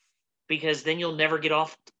 Because then you'll never get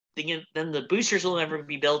off. Then the boosters will never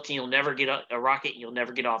be built, and you'll never get a rocket, and you'll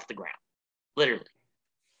never get off the ground, literally.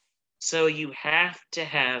 So you have to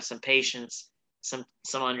have some patience, some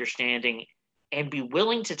understanding, and be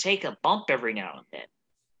willing to take a bump every now and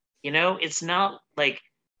then. It's not like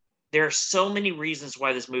there are so many reasons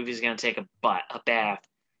why this movie is going to take a bath.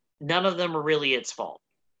 None of them are really its fault.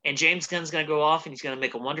 And James Gunn's going to go off and he's going to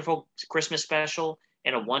make a wonderful Christmas special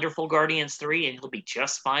and a wonderful Guardians 3, and he'll be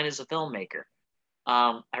just fine as a filmmaker.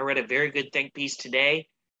 I read a very good think piece today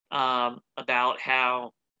about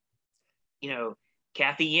how,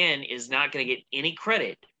 Kathy Yen is not going to get any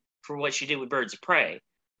credit for what she did with Birds of Prey,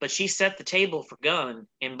 but she set the table for Gunn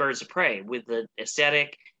in Birds of Prey with the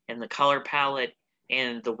aesthetic and the color palette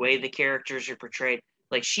and the way the characters are portrayed.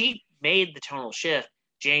 Like, she made the tonal shift.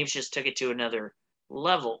 James just took it to another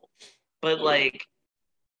level. But like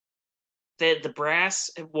the brass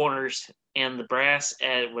at Warner's and the brass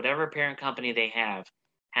at whatever parent company they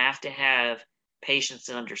have to have patience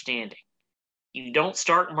and understanding. You don't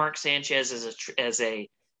start Mark Sanchez as a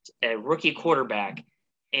rookie quarterback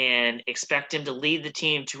and expect him to lead the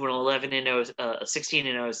team to an 11-0,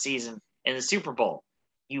 16-0 season in the Super Bowl.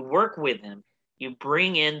 You work with him. You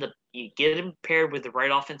you get him paired with the right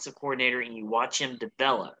offensive coordinator, and you watch him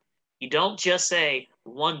develop. You don't just say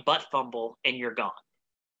one butt fumble and you're gone.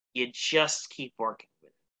 You just keep working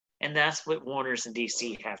with it. And that's what Warner's and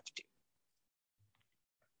DC have to do.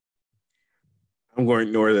 I'm going to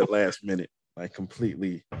ignore that last minute. Like,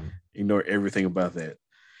 completely ignore everything about that.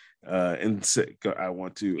 I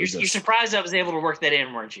want to. You're surprised I was able to work that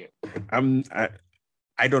in, weren't you?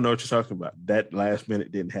 I don't know what you're talking about. That last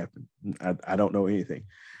minute didn't happen. I don't know anything.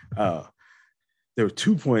 There were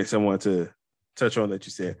 2 points I want to touch on that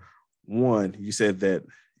you said. One, you said that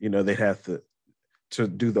they'd have to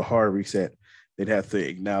do the hard reset. They'd have to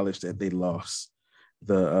acknowledge that they lost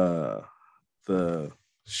the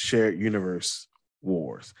shared universe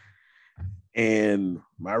wars. And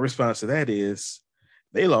my response to that is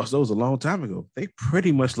they lost those a long time ago. They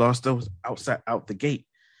pretty much lost those out the gate.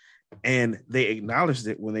 And they acknowledged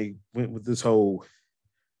it when they went with this whole,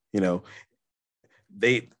 when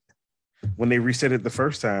they reset it the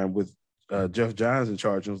first time with Jeff Johns in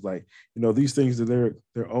charge, it was like, these things are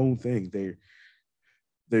their own thing.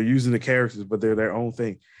 They're using the characters, but they're their own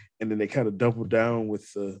thing. And then they kind of doubled down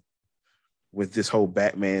with this whole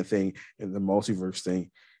Batman thing and the multiverse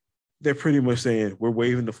thing. They're pretty much saying we're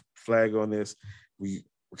waving the flag on this. We're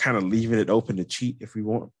kind of leaving it open to cheat if we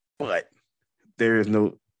want, but there is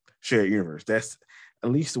no shared universe. That's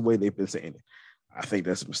at least the way they've been saying it. I think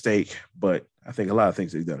that's a mistake, but I think a lot of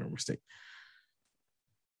things they've done are a mistake.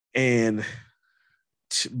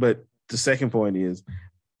 But the second point is,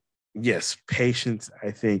 yes, patience,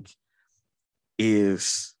 I think,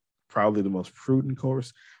 is probably the most prudent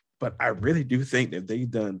course, but I really do think that they've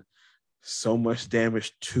done so much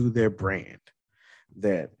damage to their brand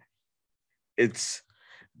that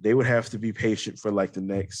they would have to be patient for like the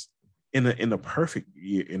next in a perfect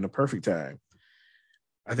year, in a perfect time.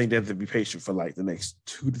 I think they have to be patient for like the next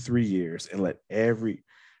 2 to 3 years and let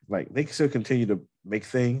they can still continue to make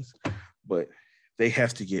things, but they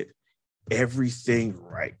have to get everything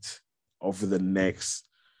right over the next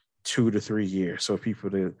 2 to 3 years. So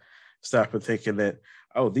people to stop and thinking that,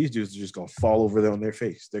 oh, these dudes are just going to fall over there on their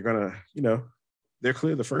face. They're going to, they're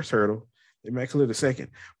clear the first hurdle. They might clear the second,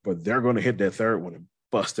 but they're going to hit that third one and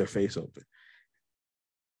bust their face open.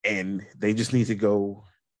 And they just need to go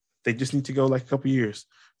like a couple years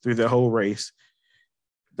through the whole race.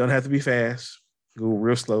 Don't have to be fast. Go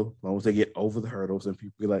real slow, as long as they get over the hurdles and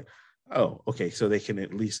people be like, oh, okay, so they can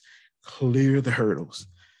at least clear the hurdles.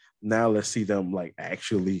 Now let's see them like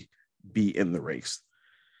actually be in the race.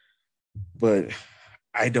 But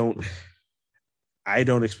I don't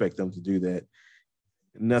expect them to do that.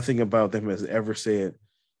 Nothing about them has ever said,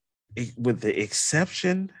 with the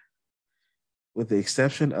exception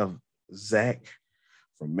of Zach,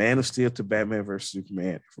 from Man of Steel to Batman vs.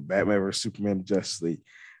 Superman, from Batman vs. Superman to Justice League,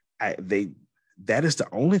 that is the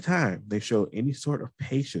only time they show any sort of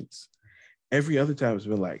patience. Every other time it's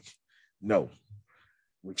been like, no,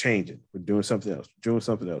 we're changing. We're doing something else.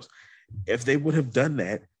 If they would have done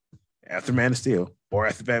that after Man of Steel or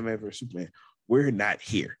after Batman vs. Superman, we're not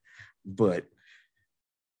here. But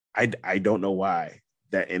I don't know why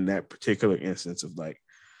that in that particular instance of like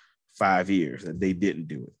 5 years that they didn't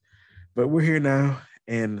do it. But we're here now,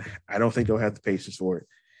 and I don't think they'll have the patience for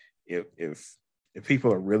it. If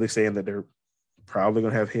people are really saying that they're probably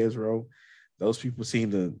going to have heads roll, those people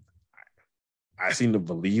I seem to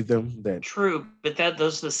believe them. That true, but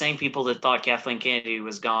those are the same people that thought Kathleen Kennedy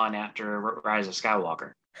was gone after Rise of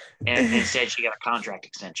Skywalker, and instead she got a contract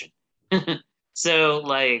extension. So,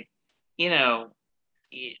 like, the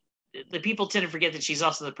people tend to forget that she's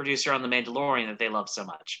also the producer on The Mandalorian that they love so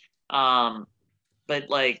much. But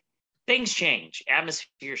like, things change,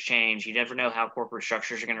 atmospheres change. You never know how corporate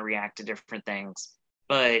structures are going to react to different things.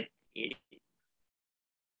 But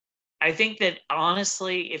I think that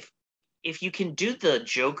honestly, if you can do the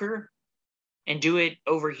Joker and do it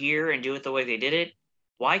over here and do it the way they did it,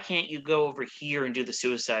 why can't you go over here and do the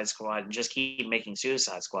Suicide Squad and just keep making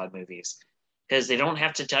Suicide Squad movies? Because they don't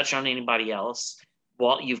have to touch on anybody else.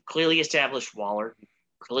 Well, you've clearly established Waller, you've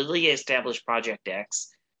clearly established Project X.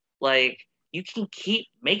 Like, you can keep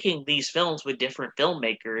making these films with different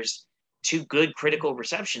filmmakers to good critical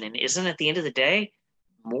reception. And isn't at the end of the day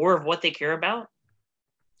more of what they care about?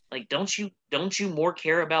 Like, don't you more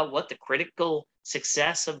care about what the critical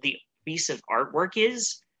success of the piece of artwork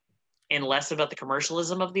is and less about the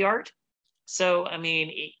commercialism of the art? So, I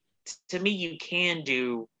mean, to me, you can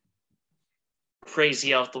do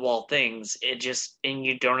crazy off the wall things. And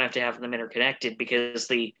you don't have to have them interconnected, because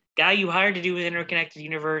the guy you hired to do an interconnected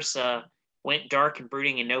universe went dark and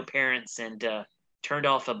brooding and no parents and turned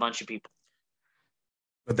off a bunch of people.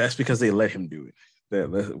 But that's because they let him do it.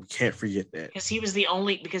 We can't forget that. Because he was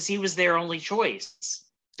their only choice.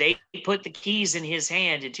 They put the keys in his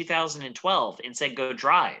hand in 2012 and said, go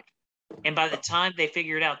drive. And by the time they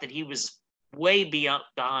figured out that he was way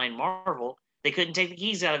behind Marvel, they couldn't take the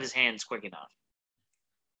keys out of his hands quick enough.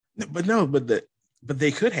 But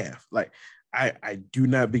they could have. Like, I do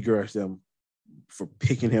not begrudge them for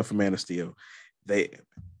picking him for Man of Steel. They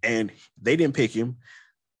didn't pick him.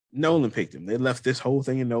 Nolan picked him. They left this whole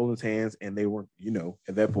thing in Nolan's hands, and they weren't,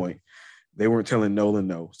 at that point, they weren't telling Nolan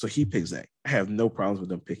no. So he picks Zach. I have no problems with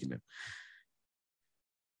them picking him.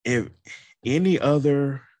 If any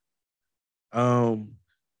other, I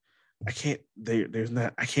can't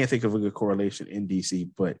think of a good correlation in DC,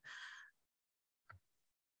 but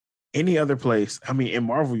any other place, I mean, in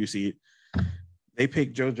Marvel, you see it, they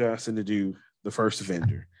picked Joe Johnston to do the first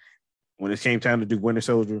Avenger. When it came time to do Winter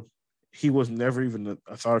Soldier, he was never even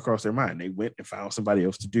a thought across their mind. They went and found somebody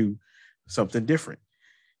else to do something different.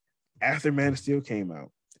 After Man of Steel came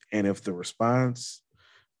out, and if the response,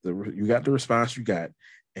 you got the response you got,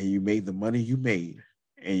 and you made the money you made,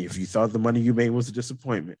 and if you thought the money you made was a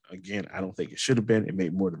disappointment, again, I don't think it should have been. It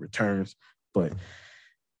made more than returns. But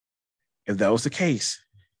if that was the case,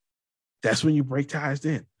 that's when you break ties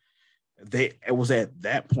then. It was at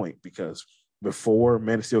that point, because before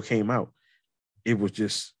Man of Steel came out, it was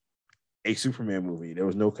just a Superman movie. There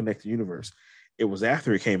was no connected universe. It was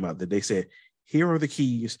after it came out that they said, here are the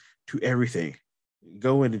keys to everything.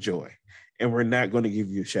 Go and enjoy. And we're not going to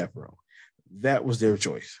give you a chaperone. That was their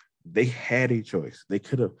choice. They had a choice. They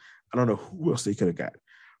could have, I don't know who else they could have got,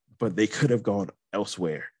 but they could have gone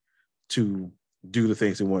elsewhere to do the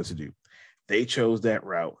things they wanted to do. They chose that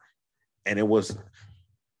route, and they wait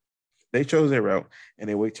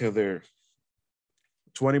till they're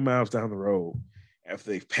 20 miles down the road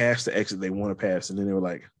after they've passed the exit they want to pass, and then they were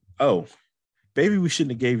like, oh, maybe we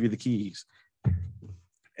shouldn't have gave you the keys.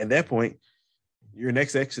 At that point, your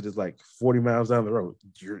next exit is like 40 miles down the road.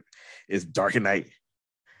 It's dark at night,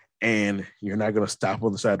 and you're not going to stop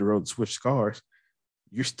on the side of the road and switch cars.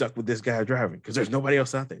 You're stuck with this guy driving because there's nobody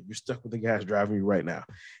else out there. You're stuck with the guys driving you right now.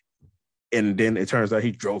 And then it turns out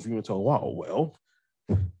he drove you into a wall. Well,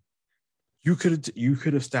 you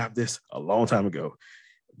could have stopped this a long time ago,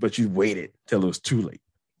 but you waited till it was too late.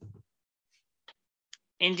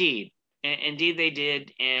 Indeed they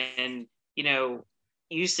did. And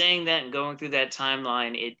you saying that and going through that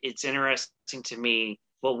timeline, it's interesting to me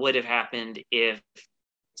what would have happened if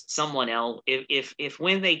someone else, if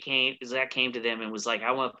when Zach came to them and was like,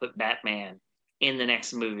 I want to put Batman in the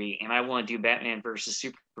next movie and I want to do Batman versus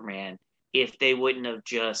Superman, if they wouldn't have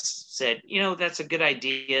just said, that's a good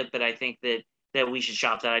idea, but I think that we should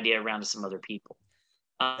shop that idea around to some other people.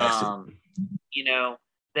 That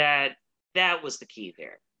was the key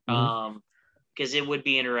there. Mm-hmm. Because it would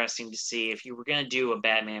be interesting to see if you were going to do a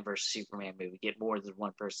Batman versus Superman movie, get more than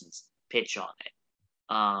one person's pitch on it.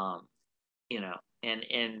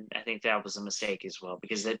 And I think that was a mistake as well,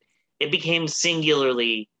 because it became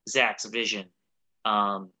singularly Zach's vision.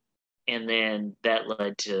 And then that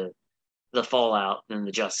led to the fallout and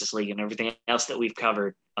the Justice League and everything else that we've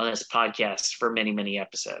covered on this podcast for many, many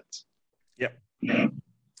episodes. Yep.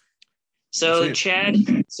 So Chad,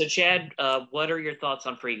 what are your thoughts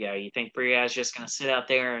on Free Guy? You think Free Guy is just going to sit out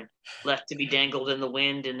there and left to be dangled in the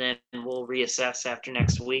wind, and then we'll reassess after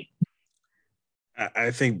next week?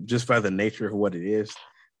 I think just by the nature of what it is,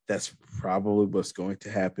 that's probably what's going to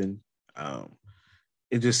happen.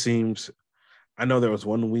 It just seems, I know there was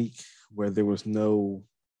 1 week where there was no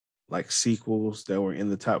sequels that were in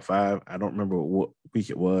the top 5. I don't remember what week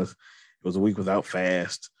it was. It was a week without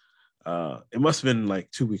Fast. It must have been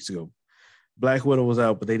 2 weeks ago. Black Widow was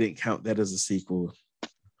out, but they didn't count that as a sequel.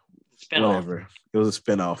 Whatever. It was a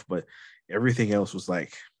spinoff, but everything else was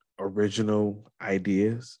original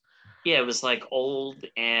ideas. Yeah, it was Old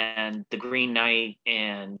and The Green Knight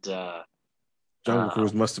and Jungle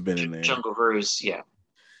Cruise must have been in there. Jungle Cruise, yeah.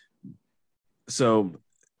 So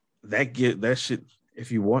that shit,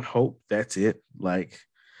 if you want hope, that's it.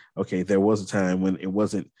 Okay, there was a time when it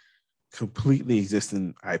wasn't completely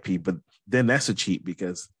existing IP, but then that's a cheat,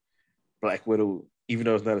 because Black Widow, even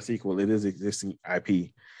though it's not a sequel, it is existing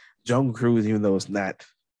IP. Jungle Cruise, even though it's not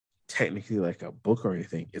technically a book or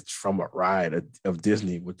anything, it's from a ride of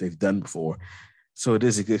Disney, what they've done before. So it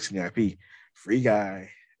is existing IP. Free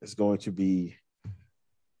Guy is going to be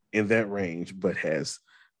in that range, but has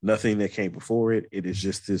nothing that came before it. It is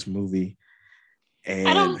just this movie. And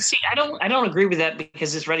I don't agree with that,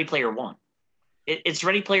 because it's Ready Player One. It's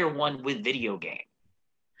Ready Player One with video game.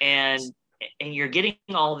 And you're getting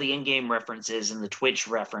all the in-game references and the Twitch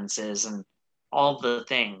references and all the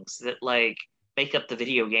things that make up the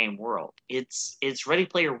video game world. It's Ready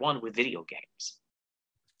Player One with video games.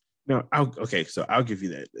 No, so I'll give you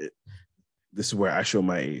that. This is where I show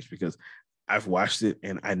my age, because I've watched it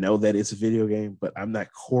and I know that it's a video game, but I'm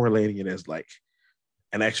not correlating it as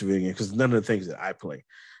an actual video game, because none of the things that I play.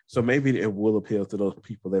 So maybe it will appeal to those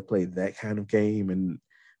people that play that kind of game and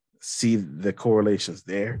see the correlations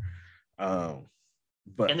there.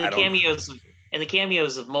 but and the I don't.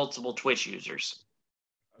 cameos of multiple Twitch users.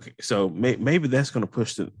 Okay, so maybe that's going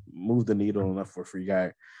to move the needle enough for Free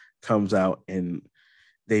Guy comes out and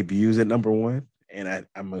debuts at number one, and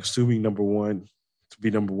I'm assuming number one to be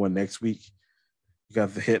number one next week. You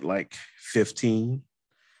got to hit like 15,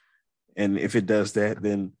 and if it does that,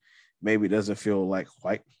 then maybe it doesn't feel like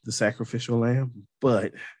quite the sacrificial lamb,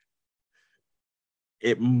 but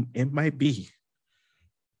it might be.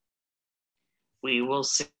 We will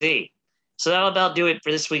see. So that'll about do it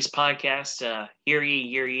for this week's podcast. Hear ye,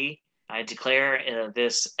 hear ye. I declare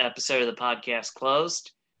this episode of the podcast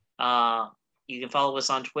closed. You can follow us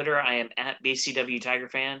on Twitter. I am at BCW Tiger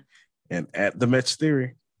Fan. And at the Mets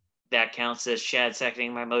Theory. That counts as Chad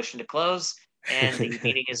seconding my motion to close. And the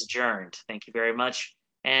meeting is adjourned. Thank you very much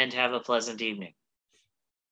and have a pleasant evening.